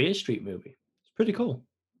Fear Street movie. It's pretty cool.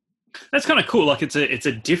 That's kind of cool. Like it's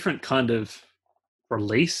a different kind of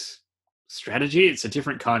release strategy. It's a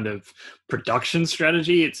different kind of production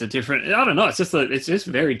strategy. It's a different, I don't know. It's just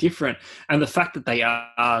very different. And the fact that they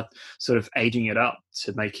are sort of aging it up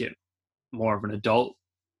to make it more of an adult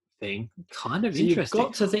thing, kind of interesting. You've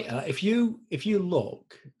got to think, if you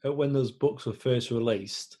look at when those books were first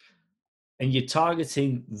released, and you're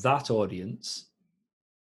targeting that audience,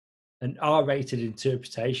 an R-rated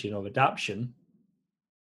interpretation of adaptation,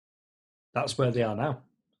 that's where they are now.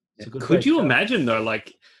 It's a good way Could to you go. imagine though,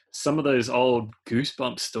 like some of those old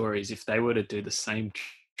Goosebumps stories, if they were to do the same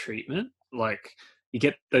treatment? Like you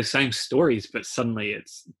get those same stories, but suddenly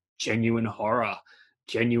it's genuine horror,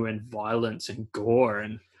 genuine violence and gore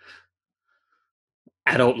and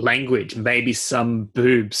adult language, maybe some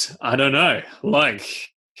boobs. I don't know. Like,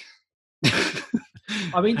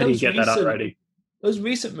 I mean, how do you get that already? those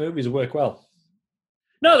recent movies work well.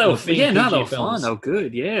 No, they Of were being no, they PG were fine. films. They were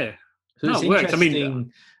good. Yeah, So no, it's it works. I mean, I'm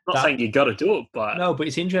interesting not that saying you got to do it, but no, but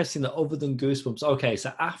it's interesting that other than Goosebumps, okay,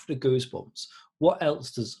 so after Goosebumps, what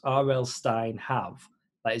else does R.L. Stein have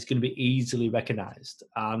that is going to be easily recognised?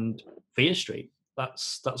 And Fear Street,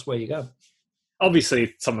 that's where you go.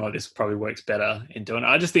 obviously something like this probably works better in doing it.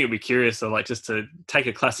 I just think it'd be curious though, like just to take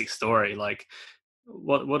a classic story, like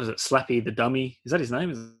what is it, Slappy the Dummy? Is that his name?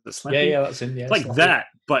 Is it Slappy? Yeah, that's him. Yeah, Like Slappy. that,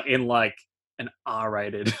 but in like an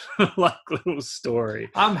R-rated like little story.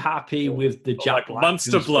 I'm happy with the Jack Like Black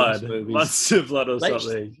Monster Goosebumps Blood, movies. Monster Blood or Let's-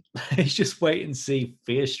 something. Let's just wait and see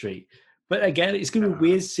Fear Street. But again, it's going to be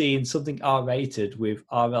weird seeing something R-rated with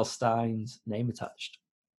R.L. Stein's name attached.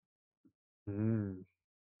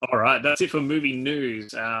 All right, that's it for movie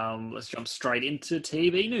news. Let's jump straight into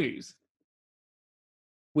TV news.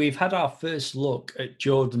 We've had our first look at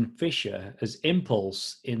Jordan Fisher as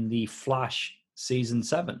Impulse in The Flash Season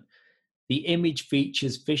 7. The image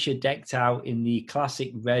features Fisher decked out in the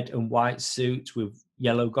classic red and white suit with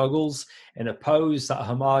yellow goggles in a pose that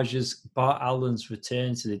homages Bart Allen's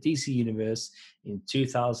return to the DC Universe in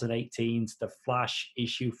 2018's The Flash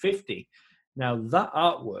issue 50. Now, that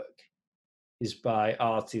artwork is by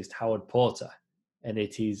artist Howard Porter, and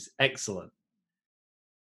it is excellent.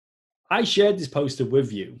 I shared this poster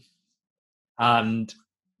with you, and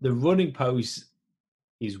the running pose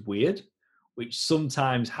is weird, which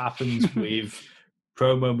sometimes happens with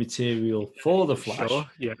promo material for The Flash. Sure,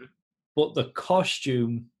 yeah. But the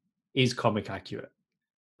costume is comic accurate.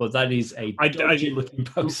 But that is a dodgy looking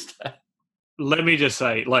poster. Let me just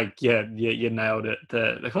say, like, yeah, you nailed it.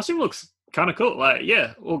 The costume looks kind of cool. Like,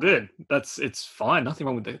 yeah, all good. It's fine. Nothing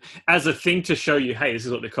wrong with it. As a thing to show you, hey, this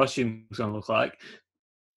is what the costume's going to look like.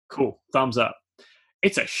 Cool. Thumbs up.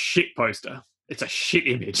 It's a shit poster. It's a shit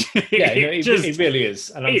image. Yeah, it really is.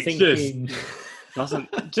 And I'm thinking,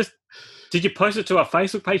 doesn't just. Did you post it to our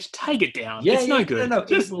Facebook page? Take it down. Yeah, it's no good. No,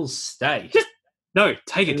 it will stay. No,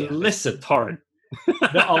 take it down. Listen, torrent.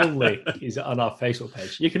 Not only is it on our Facebook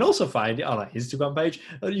page, you can also find it on our Instagram page.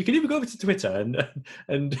 You can even go over to Twitter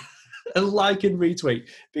and like and retweet,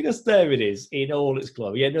 because there it is in all its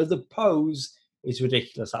glory. Yeah, no, the pose is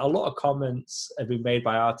ridiculous. A lot of comments have been made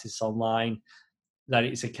by artists online that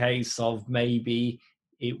it's a case of maybe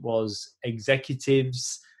it was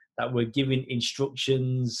executives that were giving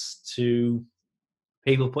instructions to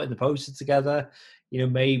people putting the poster together. You know,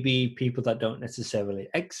 maybe people that don't necessarily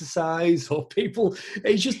exercise, or people,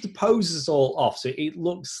 it's just the pose is all off. So it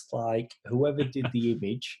looks like whoever did the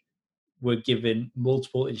image were given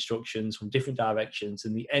multiple instructions from different directions,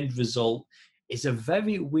 and the end result is a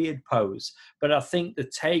very weird pose. But I think the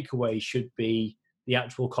takeaway should be the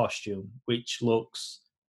actual costume, which looks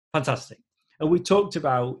fantastic. And we talked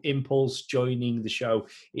about Impulse joining the show.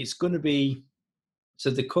 It's going to be,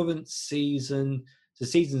 so the current season, so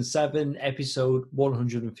season 7, episode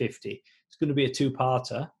 150. It's going to be a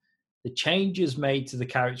two-parter. The changes made to the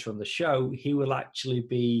character on the show, he will actually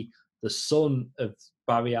be the son of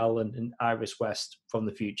Barry Allen and Iris West from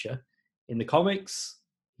the future. In the comics,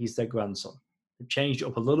 he's their grandson. They've changed it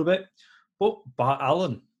up a little bit, but Bart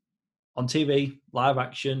Allen on TV, live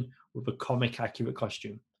action, with a comic accurate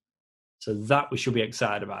costume. So that we should be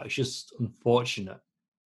excited about. It's just unfortunate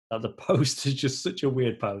that the post is just such a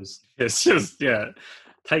weird pose. It's just,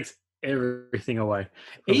 takes everything away.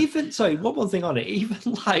 Even, sorry, one more thing on it. Even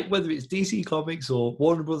like whether it's DC Comics or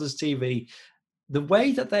Warner Brothers TV, the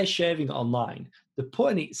way that they're sharing it online, they're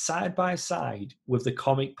putting it side by side with the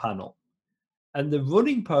comic panel. And the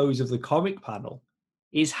running pose of the comic panel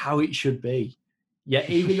is how it should be.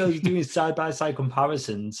 Yet, even though they're doing side by side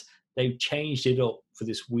comparisons, they've changed it up for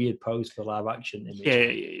this weird pose for live action image.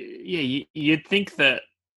 Yeah. You'd think that,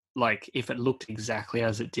 like, if it looked exactly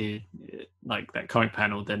as it did, like that comic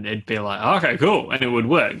panel, then it'd be like, oh, okay, cool, and it would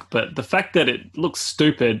work. But the fact that it looks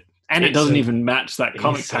stupid and it doesn't even match that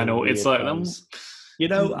comic panel, it's like, you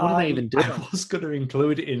know, what are they even doing? I was going to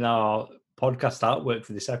include it in our podcast artwork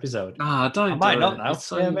for this episode. Don't. I might not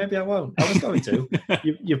now. Yeah, maybe I won't. I was going to.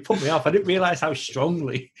 You put me off. I didn't realise how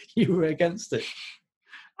strongly you were against it.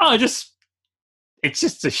 It's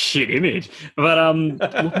just a shit image. But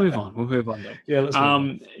we'll move on. Though. Yeah, let's move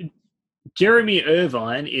on. Jeremy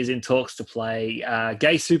Irvine is in talks to play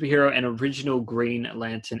gay superhero and original Green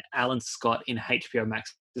Lantern Alan Scott in HBO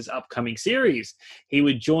Max this upcoming series. He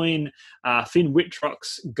would join Finn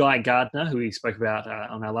Wittrock's Guy Gardner, who we spoke about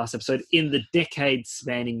on our last episode, in the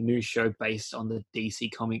decade-spanning new show based on the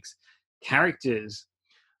DC Comics characters.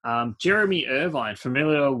 Jeremy Irvine,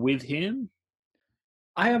 familiar with him?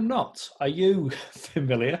 I am not. Are you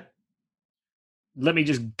familiar? Let me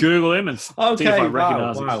just Google him and see if I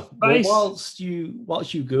recognize his face. Well,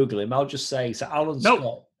 whilst you Google him, I'll just say, so Alan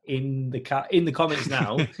Scott in the comics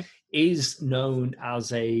now is known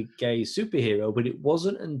as a gay superhero, but it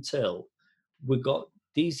wasn't until we got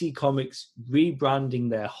DC Comics rebranding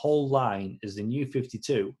their whole line as the New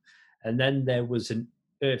 52, and then there was an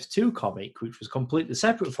Earth 2 comic, which was completely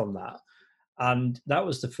separate from that. And that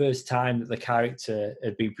was the first time that the character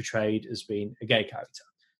had been portrayed as being a gay character.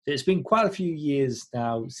 So it's been quite a few years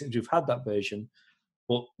now since we've had that version,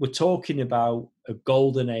 but we're talking about a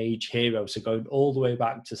golden age hero, so going all the way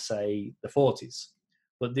back to, say, the 40s.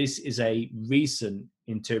 But this is a recent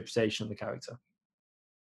interpretation of the character.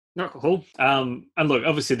 Not cool. And look,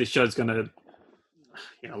 obviously this show's going to,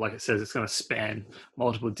 like it says, it's going to span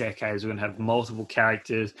multiple decades. We're going to have multiple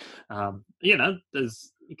characters. You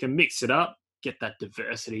can mix it up, get that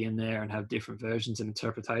diversity in there, and have different versions and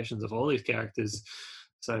interpretations of all these characters.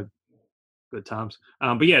 So good times.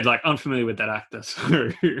 But yeah, like, I'm familiar with that actor.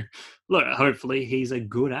 So look, hopefully he's a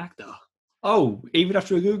good actor. Oh, even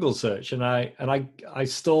after a Google search, and I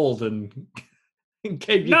stalled and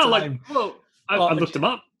gave you time. I looked him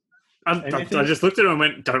up. I just looked at him and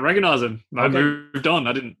went, don't recognize him. I moved on.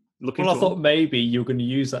 I didn't look into him. I thought maybe you were going to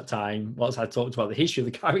use that time, once I talked about the history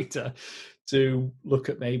of the character, to look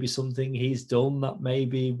at maybe something he's done that may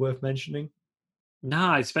be worth mentioning. No,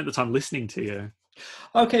 I spent the time listening to you.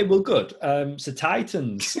 Okay, well, good. So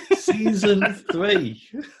Titans, season 3.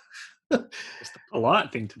 Just a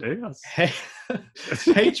polite thing to do.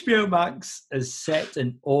 HBO Max has set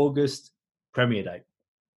an August premiere date.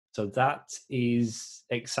 So that is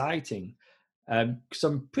exciting. Because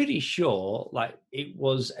I'm pretty sure it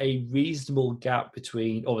was a reasonable gap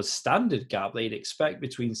between, or a standard gap that you'd expect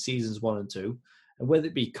between seasons 1 and 2. And whether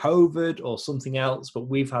it be COVID or something else, but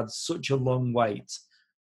we've had such a long wait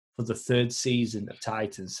for the 3rd season of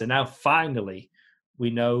Titans. So now finally we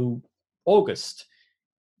know August.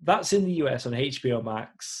 That's in the US on HBO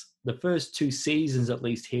Max. The first 2 seasons, at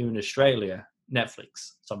least here in Australia,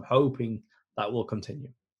 Netflix. So I'm hoping that will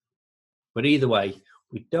continue. But either way,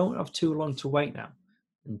 we don't have too long to wait now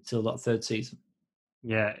until that 3rd season.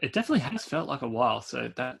 Yeah, it definitely has felt like a while,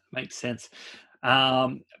 so that makes sense.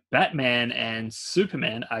 Batman and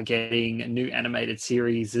Superman are getting new animated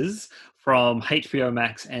series from HBO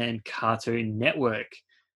Max and Cartoon Network.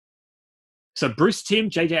 So Bruce Timm,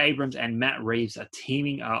 J.J. Abrams, and Matt Reeves are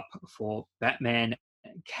teaming up for Batman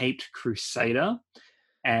Caped Crusader.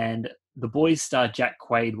 And The Boys star Jack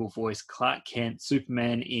Quaid will voice Clark Kent,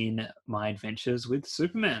 Superman in My Adventures with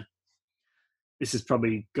Superman. This has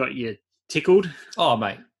probably got you tickled. Oh,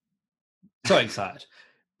 mate. So excited.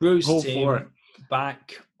 Bruce Timm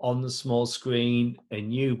back on the small screen, a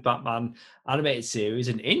new Batman animated series.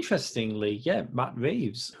 And interestingly, Matt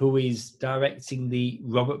Reeves, who is directing the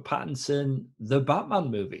Robert Pattinson The Batman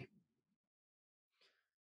movie.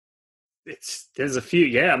 There's a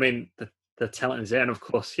few, I mean, the talent is there. And of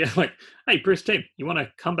course, hey, Bruce Timm, you want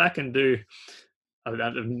to come back and do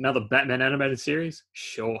another Batman animated series?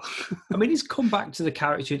 Sure. I mean, he's come back to the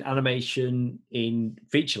character in animation in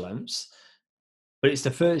feature lengths, but it's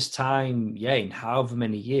the first time, in however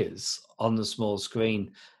many years on the small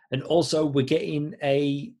screen. And also, we're getting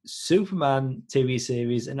a Superman TV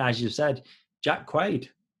series, and as you said, Jack Quaid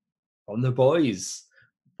from The Boys,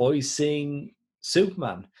 voicing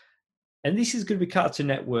Superman. And this is going to be Cartoon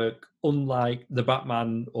Network, unlike the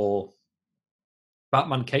Batman or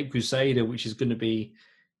Batman Caped Crusader, which is going to be,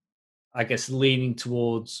 I guess, leaning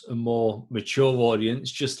towards a more mature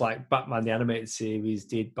audience, just like Batman the Animated Series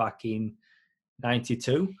did back in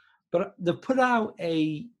 92. But they've put out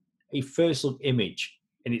a first look image,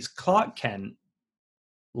 and it's Clark Kent,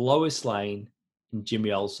 Lois Lane, and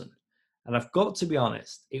Jimmy Olsen. And I've got to be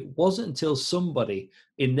honest, it wasn't until somebody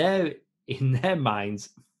in their minds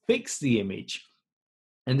fixed the image,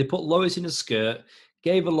 and they put Lois in a skirt,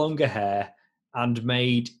 gave her longer hair, and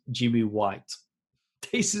made Jimmy white.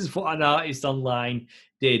 This is what an artist online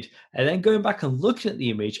did. And then going back and looking at the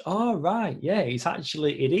image,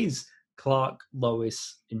 it is Clark,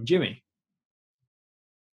 Lois, and Jimmy.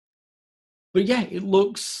 But it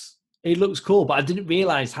looks cool. But I didn't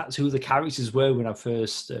realize that's who the characters were when I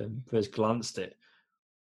first glanced at it.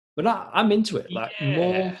 But I'm into it.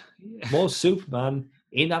 More Superman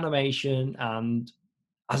in animation and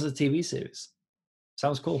as a TV series.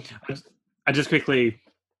 Sounds cool. I just quickly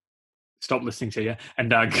stopped listening to you and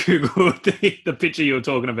Googled the picture you were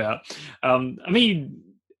talking about. I mean,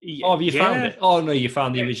 Oh, have you found yeah, it? Oh no, you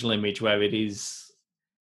found the original image where it is.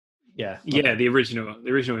 Yeah, yeah, okay. the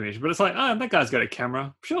original image. But it's like, oh, that guy's got a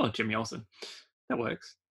camera. Sure, Jimmy Olsen, that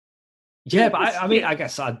works. Yeah, but I mean, Yeah. I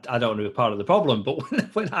guess I don't want to be part of the problem.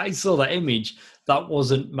 But when I saw that image, that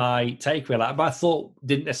wasn't my takeaway. Like, but I thought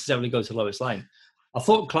didn't necessarily go to Lois Lane. I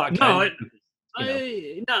thought Clark No, Kent.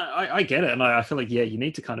 You know, I get it, and I feel like you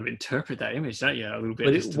need to kind of interpret that image, don't you, a little bit,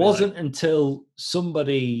 but it just to be like, wasn't until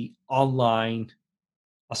somebody online.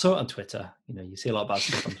 I saw it on Twitter. You see a lot of bad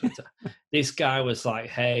stuff on Twitter. This guy was like,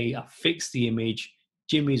 "Hey, I fixed the image.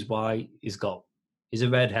 Jimmy's white. He's a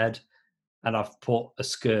redhead, and I've put a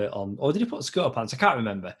skirt on." Or did he put a skirt on pants? I can't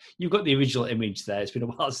remember. You've got the original image there. It's been a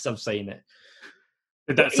while since I've seen it.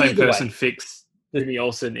 did But that same either person way, fix Jimmy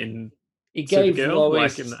Olsen in he gave Supergirl? Like,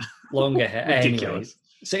 Lois in the longer hair. Anyway, ridiculous.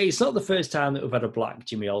 so it's not the first time that we've had a black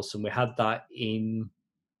Jimmy Olsen. We had that in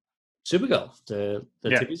Supergirl, the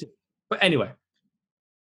Yeah, TV series. But anyway,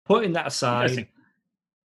 putting that aside, interesting.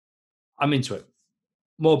 I'm into it.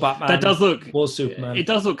 More Batman. That does look. More Superman. It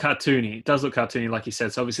does look cartoony. It does look cartoony, like you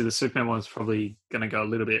said. So obviously, the Superman one's probably going to go a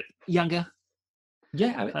little bit younger.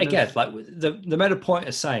 Yeah, I mean, kind again, of. like the made a point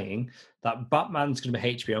of saying that Batman's going to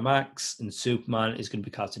be HBO Max and Superman is going to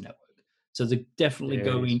be Cartoon Network. So they're definitely Yes.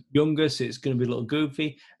 going younger, so it's going to be a little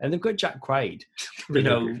goofy. And they've got Jack Quaid. Really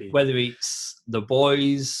goofy. Whether it's The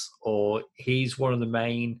Boys or he's one of the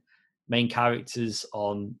main characters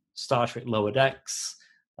on Star Trek Lower Decks.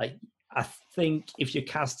 Like, I think if you're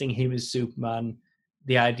casting him as Superman,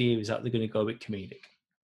 the idea is that they're going to go a bit comedic.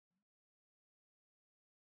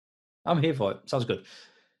 I'm here for it. Sounds good.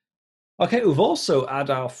 Okay, we've also had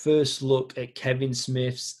our first look at Kevin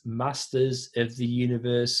Smith's Masters of the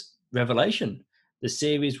Universe Revelation. The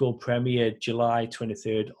series will premiere July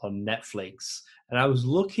 23rd on Netflix. And I was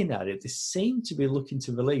looking at it, they seem to be looking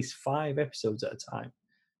to release 5 episodes at a time.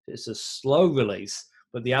 It's a slow release,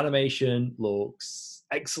 but the animation looks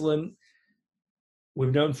excellent.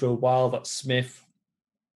 We've known for a while that Smith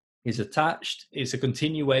is attached. It's a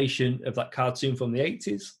continuation of that cartoon from the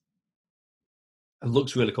 80s. It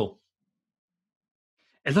looks really cool.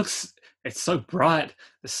 It's so bright.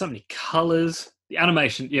 There's so many colors. The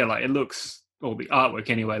animation, like it looks, or the artwork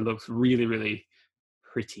anyway, looks really, really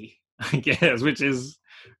pretty, I guess, which is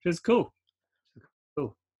cool.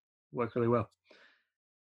 Cool. Worked really well.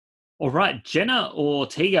 All right, Jenna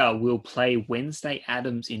Ortega will play Wednesday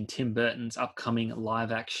Addams in Tim Burton's upcoming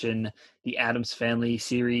live-action The Addams Family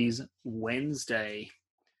series, Wednesday.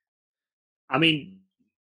 I mean,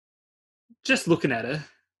 just looking at her,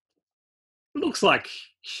 looks like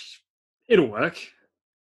it'll work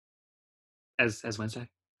as Wednesday,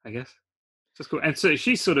 I guess. Just cool. And so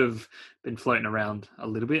she's sort of been floating around a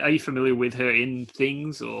little bit. Are you familiar with her in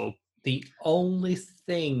things or? The only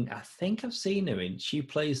thing I think I've seen her in, she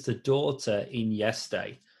plays the daughter in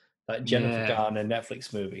Yesterday, that Jennifer Garner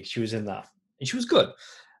Netflix movie. She was in that, and she was good.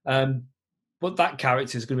 But that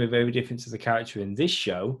character is going to be very different to the character in this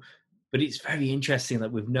show. But it's very interesting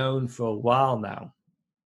that we've known for a while now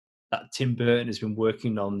that Tim Burton has been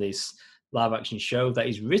working on this live-action show that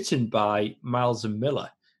is written by Miles and Miller,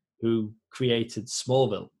 who created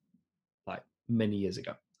Smallville like many years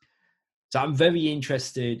ago. So I'm very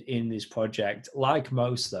interested in this project. Like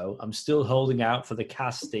most, though, I'm still holding out for the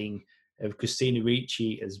casting of Christina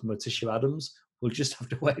Ricci as Morticia Addams. We'll just have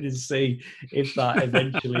to wait and see if that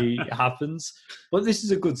eventually happens. But this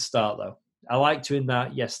is a good start, though. I liked her in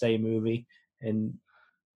that Yesterday movie. And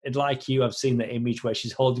like you, I've seen the image where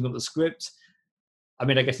she's holding up the script. I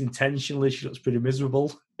mean, I guess intentionally she looks pretty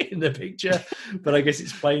miserable in the picture, but I guess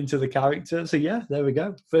it's playing to the character. So yeah, there we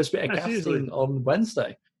go. First bit of casting on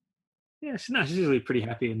Wednesday. Yeah, she's usually pretty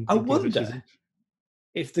happy. I wonder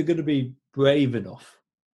if they're going to be brave enough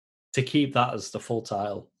to keep that as the full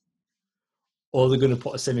title, or they're going to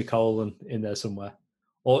put a semicolon in there somewhere,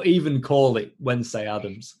 or even call it Wednesday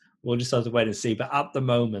Addams. We'll just have to wait and see. But at the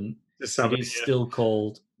moment, it is still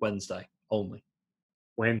called Wednesday only.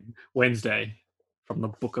 Wednesday from the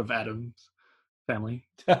Book of Addams Family.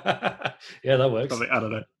 Yeah, that works. I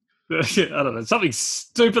don't know. I don't know. Something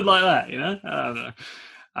stupid like that, I don't know.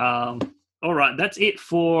 All right, that's it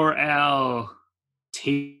for our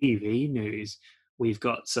TV news. We've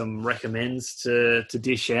got some recommends to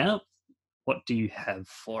dish out. What do you have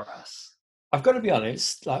for us? I've got to be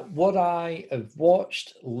honest, like what I have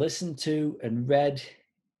watched, listened to, and read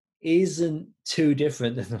isn't too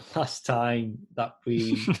different than the last time that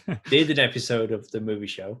we did an episode of the movie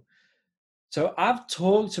show. So I've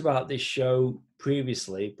talked about this show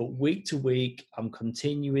previously, but week to week, I'm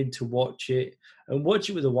continuing to watch it and watch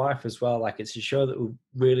it with the wife as well. Like it's a show that we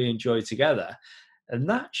really enjoy together. And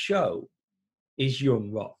that show is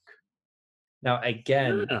Young Rock. Now,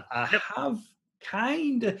 again, Yeah. I Yep. have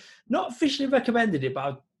kind of not officially recommended it,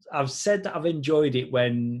 but I've said that I've enjoyed it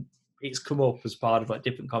when it's come up as part of like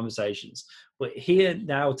different conversations. But here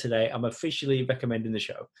now today, I'm officially recommending the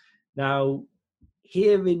show. Now,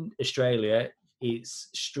 here in Australia, it's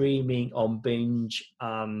streaming on Binge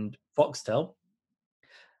and Foxtel,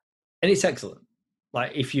 and it's excellent.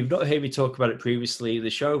 Like, if you've not heard me talk about it previously, the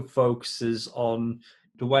show focuses on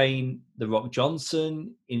Dwayne The Rock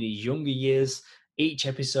Johnson in his younger years. Each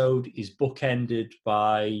episode is bookended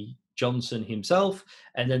by Johnson himself,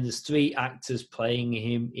 and then there's 3 actors playing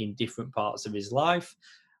him in different parts of his life.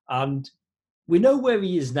 And we know where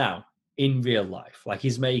he is now in real life. Like,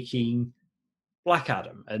 he's making Black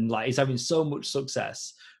Adam, and like he's having so much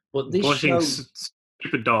success. But this Watching show,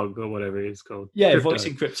 Stupid Dog or whatever it's called. yeah, Crypto.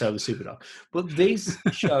 voicing Crypto the Superdog. But this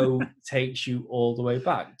show takes you all the way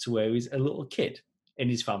back to where he's a little kid, and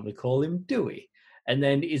his family call him Dewey. And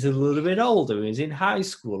then he's a little bit older, he's in high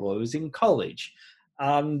school or he's in college.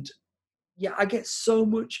 And yeah, I get so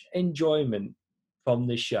much enjoyment from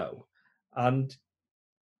this show. And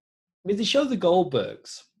with the show The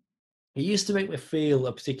Goldbergs, it used to make me feel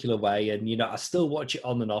a particular way, and you know, I still watch it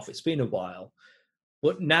on and off. It's been a while,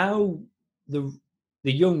 but now the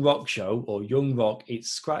Young Rock show or Young Rock, it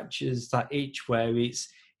scratches that itch where it's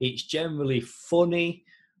generally funny,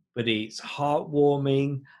 but it's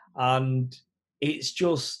heartwarming, and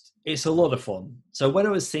it's a lot of fun. So when I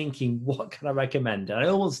was thinking, what can I recommend? And I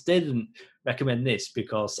almost didn't recommend this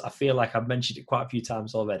because I feel like I've mentioned it quite a few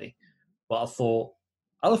times already, but I thought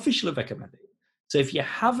I'll officially recommend it. So if you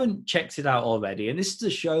haven't checked it out already, and this is a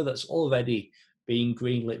show that's already being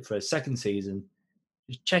greenlit for a second season,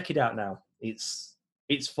 just check it out now. It's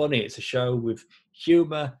funny. It's a show with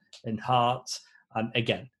humor and heart. And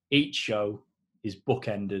again, each show is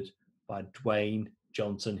bookended by Dwayne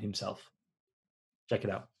Johnson himself. Check it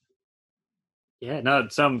out. Yeah, no,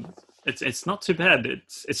 it's not too bad.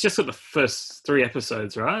 It's just got the first 3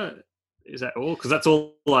 episodes, right? Is that all? Because that's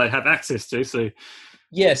all I have access to. So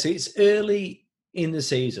yeah, so it's early in the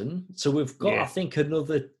season, so we've got Yeah. I think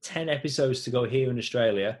another 10 episodes to go here in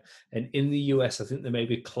Australia, and in the US I think they may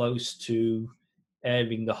be close to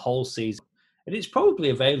airing the whole season, and it's probably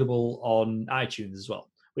available on iTunes as well.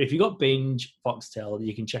 But if you got Binge, Foxtel,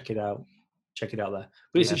 you can check it out there.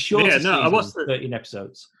 But it's a shorter season, I watched 13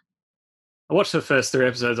 episodes. I watched the first 3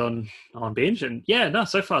 episodes on Binge, and yeah, no,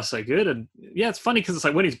 so far so good. And yeah, it's funny because it's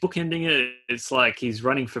like when he's bookending it, it's like he's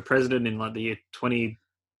running for president in like the year 20.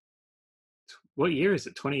 What year is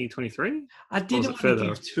it? 2023? I didn't want to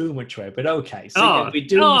give too much away, but okay. So yeah, we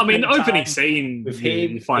do. No, I mean, opening scene with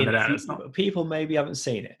him, you find it out. It's not... People maybe haven't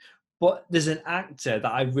seen it, but there's an actor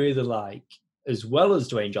that I really like, as well as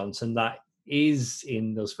Dwayne Johnson, that is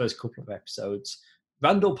in those first couple of episodes,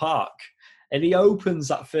 Randall Park. And he opens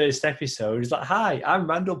that first episode. He's like, "Hi, I'm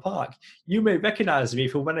Randall Park. You may recognize me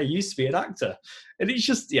from when I used to be an actor." And it's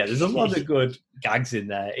just, yeah, there's a lot of good gags in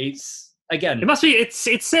there. It's, again, it must be, it's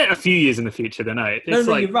set a few years in the future, then, eh? No,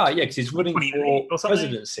 you're right, yeah, because he's running for something?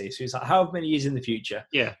 presidency. So it's like, how many years in the future?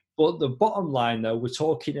 Yeah. But the bottom line, though, we're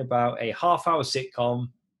talking about a half-hour sitcom.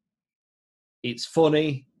 It's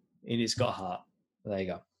funny, and it's got heart. There you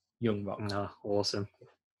go. Young Rock. Oh, awesome.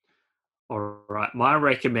 All right. I'm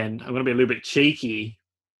going to be a little bit cheeky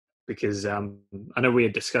because I know we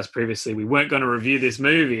had discussed previously we weren't going to review this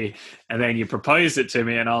movie, and then you proposed it to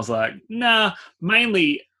me, and I was like, nah,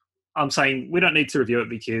 mainly I'm saying we don't need to review it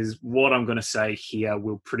because what I'm going to say here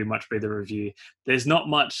will pretty much be the review. There's not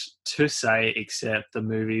much to say except the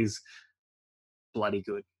movie's bloody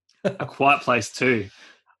good. A Quiet Place 2.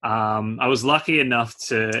 I was lucky enough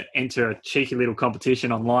to enter a cheeky little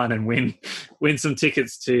competition online and win some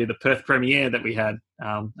tickets to the Perth premiere that we had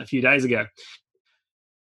a few days ago.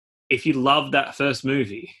 If you love that first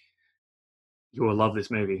movie, you will love this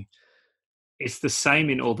movie. It's the same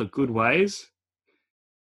in all the good ways,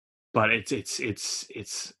 but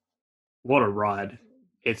it's what a ride.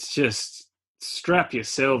 It's just strap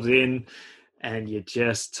yourselves in and you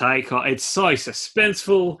just take on. It's so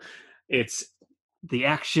suspenseful. It's the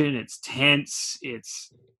action, it's tense, did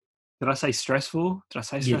I say stressful? Did I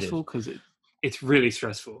say stressful? Because it's really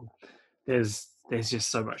stressful. There's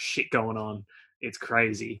just so much shit going on. It's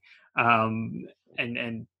crazy. And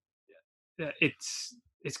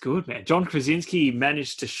it's good, man. John Krasinski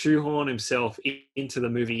managed to shoehorn himself into the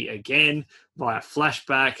movie again via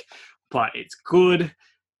flashback, but it's good.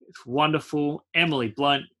 It's wonderful. Emily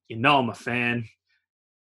Blunt, you know I'm a fan.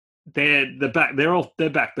 They're back. They're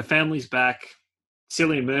back. The family's back.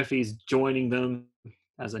 Cillian Murphy's joining them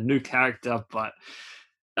as a new character, but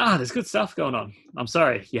there's good stuff going on. I'm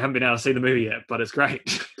sorry you haven't been able to see the movie yet, but it's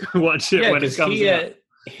great. Watch it when it comes out.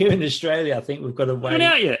 Here in Australia, I think we've got to wait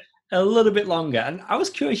out yet. a little bit longer. And I was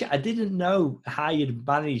curious, I didn't know how you'd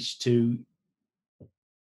managed to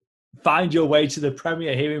find your way to the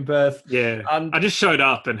premiere here in Perth. Yeah, and I just showed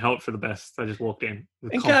up and hoped for the best. I just walked in.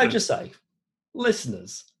 And can I just say,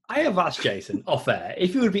 listeners, I have asked Jason off air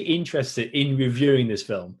if he would be interested in reviewing this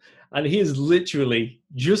film. And he has literally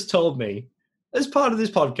just told me, as part of this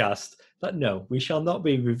podcast, that no, we shall not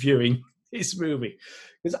be reviewing this movie.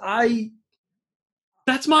 Because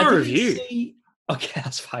that's my review. Okay,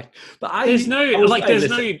 that's fine. But there's no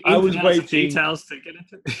details to get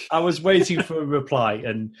into. I was waiting for a reply,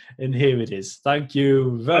 and here it is. Thank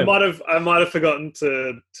you very much. I might have forgotten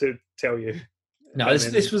to tell you. No,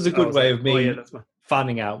 this was a good way of me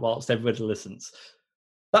finding out whilst everybody listens.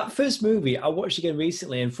 That first movie I watched again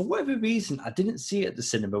recently, and for whatever reason, I didn't see it at the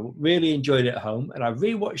cinema. Really enjoyed it at home, and I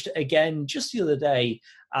rewatched it again just the other day,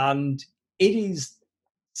 and it is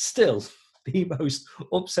still the most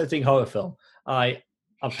upsetting horror film I've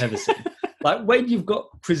ever seen. Like when you've got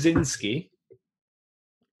Krasinski,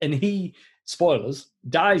 and he, spoilers,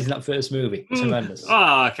 dies in that first movie. It's horrendous.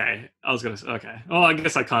 Oh, okay. I was going to say, okay. Oh, I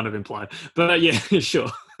guess I kind of implied. But yeah, sure.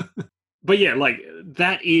 But yeah, like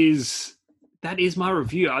that is my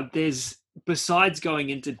review. There's, besides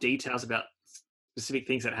going into details about specific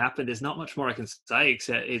things that happened, there's not much more I can say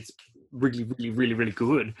except it's really, really, really, really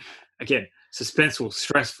good. Again, suspenseful,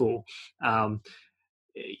 stressful.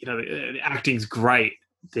 The acting's great.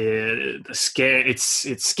 The scare, it's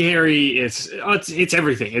scary. It's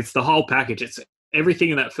everything. It's the whole package. It's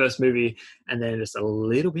everything in that first movie, and then just a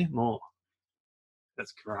little bit more.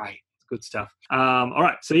 That's great. It's good stuff. All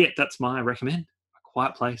right, so yeah, that's my recommend. A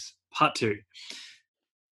Quiet Place Part 2.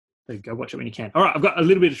 So go watch it when you can. All right, I've got a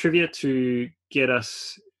little bit of trivia to get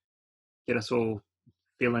us all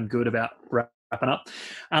feeling good about wrapping up.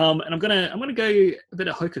 And I'm gonna go a bit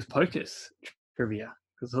of Hocus Pocus trivia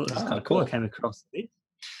because it's kind of cool. I came across this.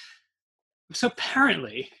 So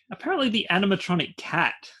apparently the animatronic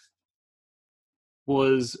cat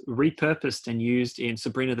was repurposed and used in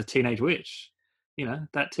Sabrina the Teenage Witch. You know,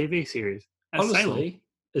 that TV series. Honestly, Salem.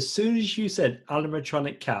 As soon as you said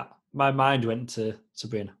animatronic cat, my mind went to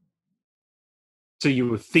Sabrina. So you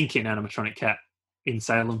were thinking animatronic cat in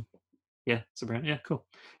Salem? Yeah, Sabrina. Yeah, cool.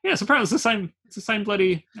 Yeah, so apparently it's the same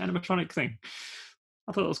bloody animatronic thing.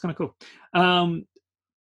 I thought that was kind of cool.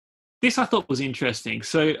 This I thought was interesting.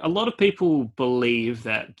 So a lot of people believe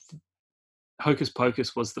that Hocus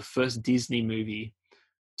Pocus was the first Disney movie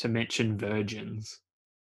to mention virgins,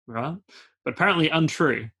 right? But apparently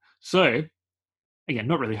untrue. So, again,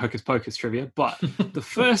 not really Hocus Pocus trivia, but the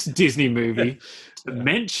first Disney movie to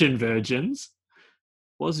mention virgins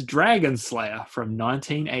was Dragon Slayer from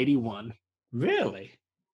 1981. Really?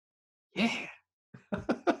 Yeah.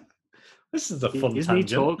 This is a fun Disney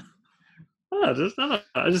tangent. talk. I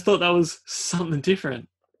just thought that was something different.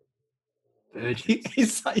 Virgins.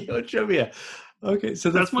 Is that your trivia? Okay, so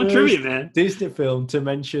that's my trivia, man. Disney film to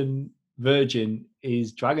mention virgin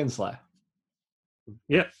is Dragon Slayer.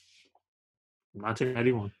 Yep.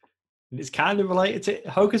 1981. And it's kind of related to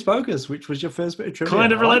Hocus Pocus, which was your first bit of trivia.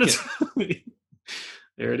 Kind of related to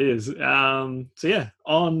There it is. So yeah,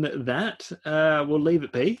 on that, we'll leave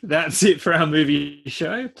it be. That's it for our movie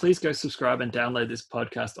show. Please go subscribe and download this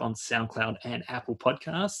podcast on SoundCloud and Apple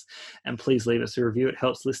Podcasts. And please leave us a review. It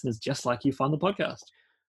helps listeners just like you find the podcast.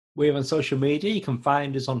 We're on social media. You can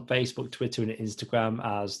find us on Facebook, Twitter, and Instagram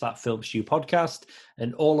as That Film Stew Podcast.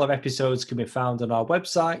 And all our episodes can be found on our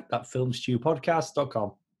website,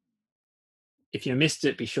 thatfilmstewpodcast.com. If you missed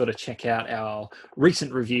it, be sure to check out our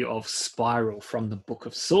recent review of Spiral from the Book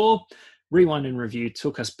of Saw. Rewind and Review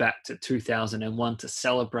took us back to 2001 to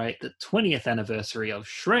celebrate the 20th anniversary of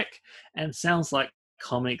Shrek, and Sounds Like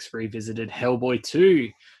Comics revisited Hellboy 2,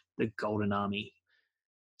 The Golden Army.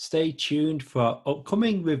 Stay tuned for our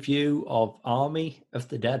upcoming review of Army of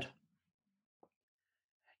the Dead.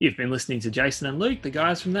 You've been listening to Jason and Luke, the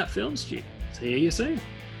guys from That Film Stew. See you soon.